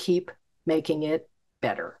to keep making it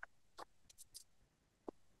better.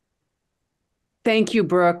 Thank you,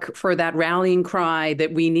 Brooke, for that rallying cry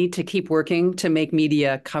that we need to keep working to make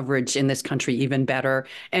media coverage in this country even better.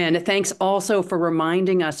 And thanks also for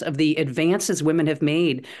reminding us of the advances women have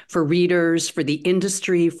made for readers, for the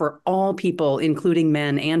industry, for all people, including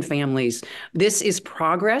men and families. This is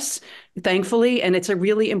progress, thankfully, and it's a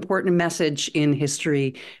really important message in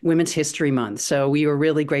history, Women's History Month. So we are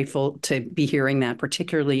really grateful to be hearing that,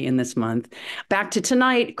 particularly in this month. Back to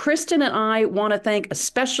tonight, Kristen and I want to thank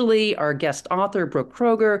especially our guest author, Brooke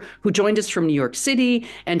Kroeger, who joined us from New York City,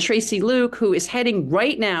 and Tracy Lucht, who is heading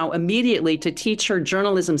right now immediately to teach her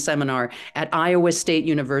journalism seminar at Iowa State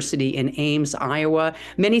University in Ames, Iowa.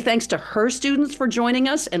 Many thanks to her students for joining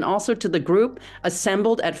us, and also to the group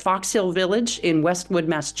assembled at Fox Hill Village in Westwood,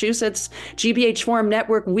 Massachusetts. GBH Forum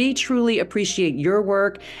Network, we truly appreciate your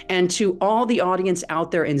work. And to all the audience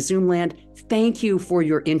out there in Zoomland, thank you for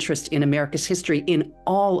your interest in America's history in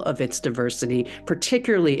all of its diversity,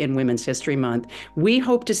 particularly in Women's History Month. We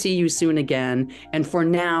hope to see you soon again. And for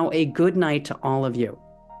now, a good night to all of you.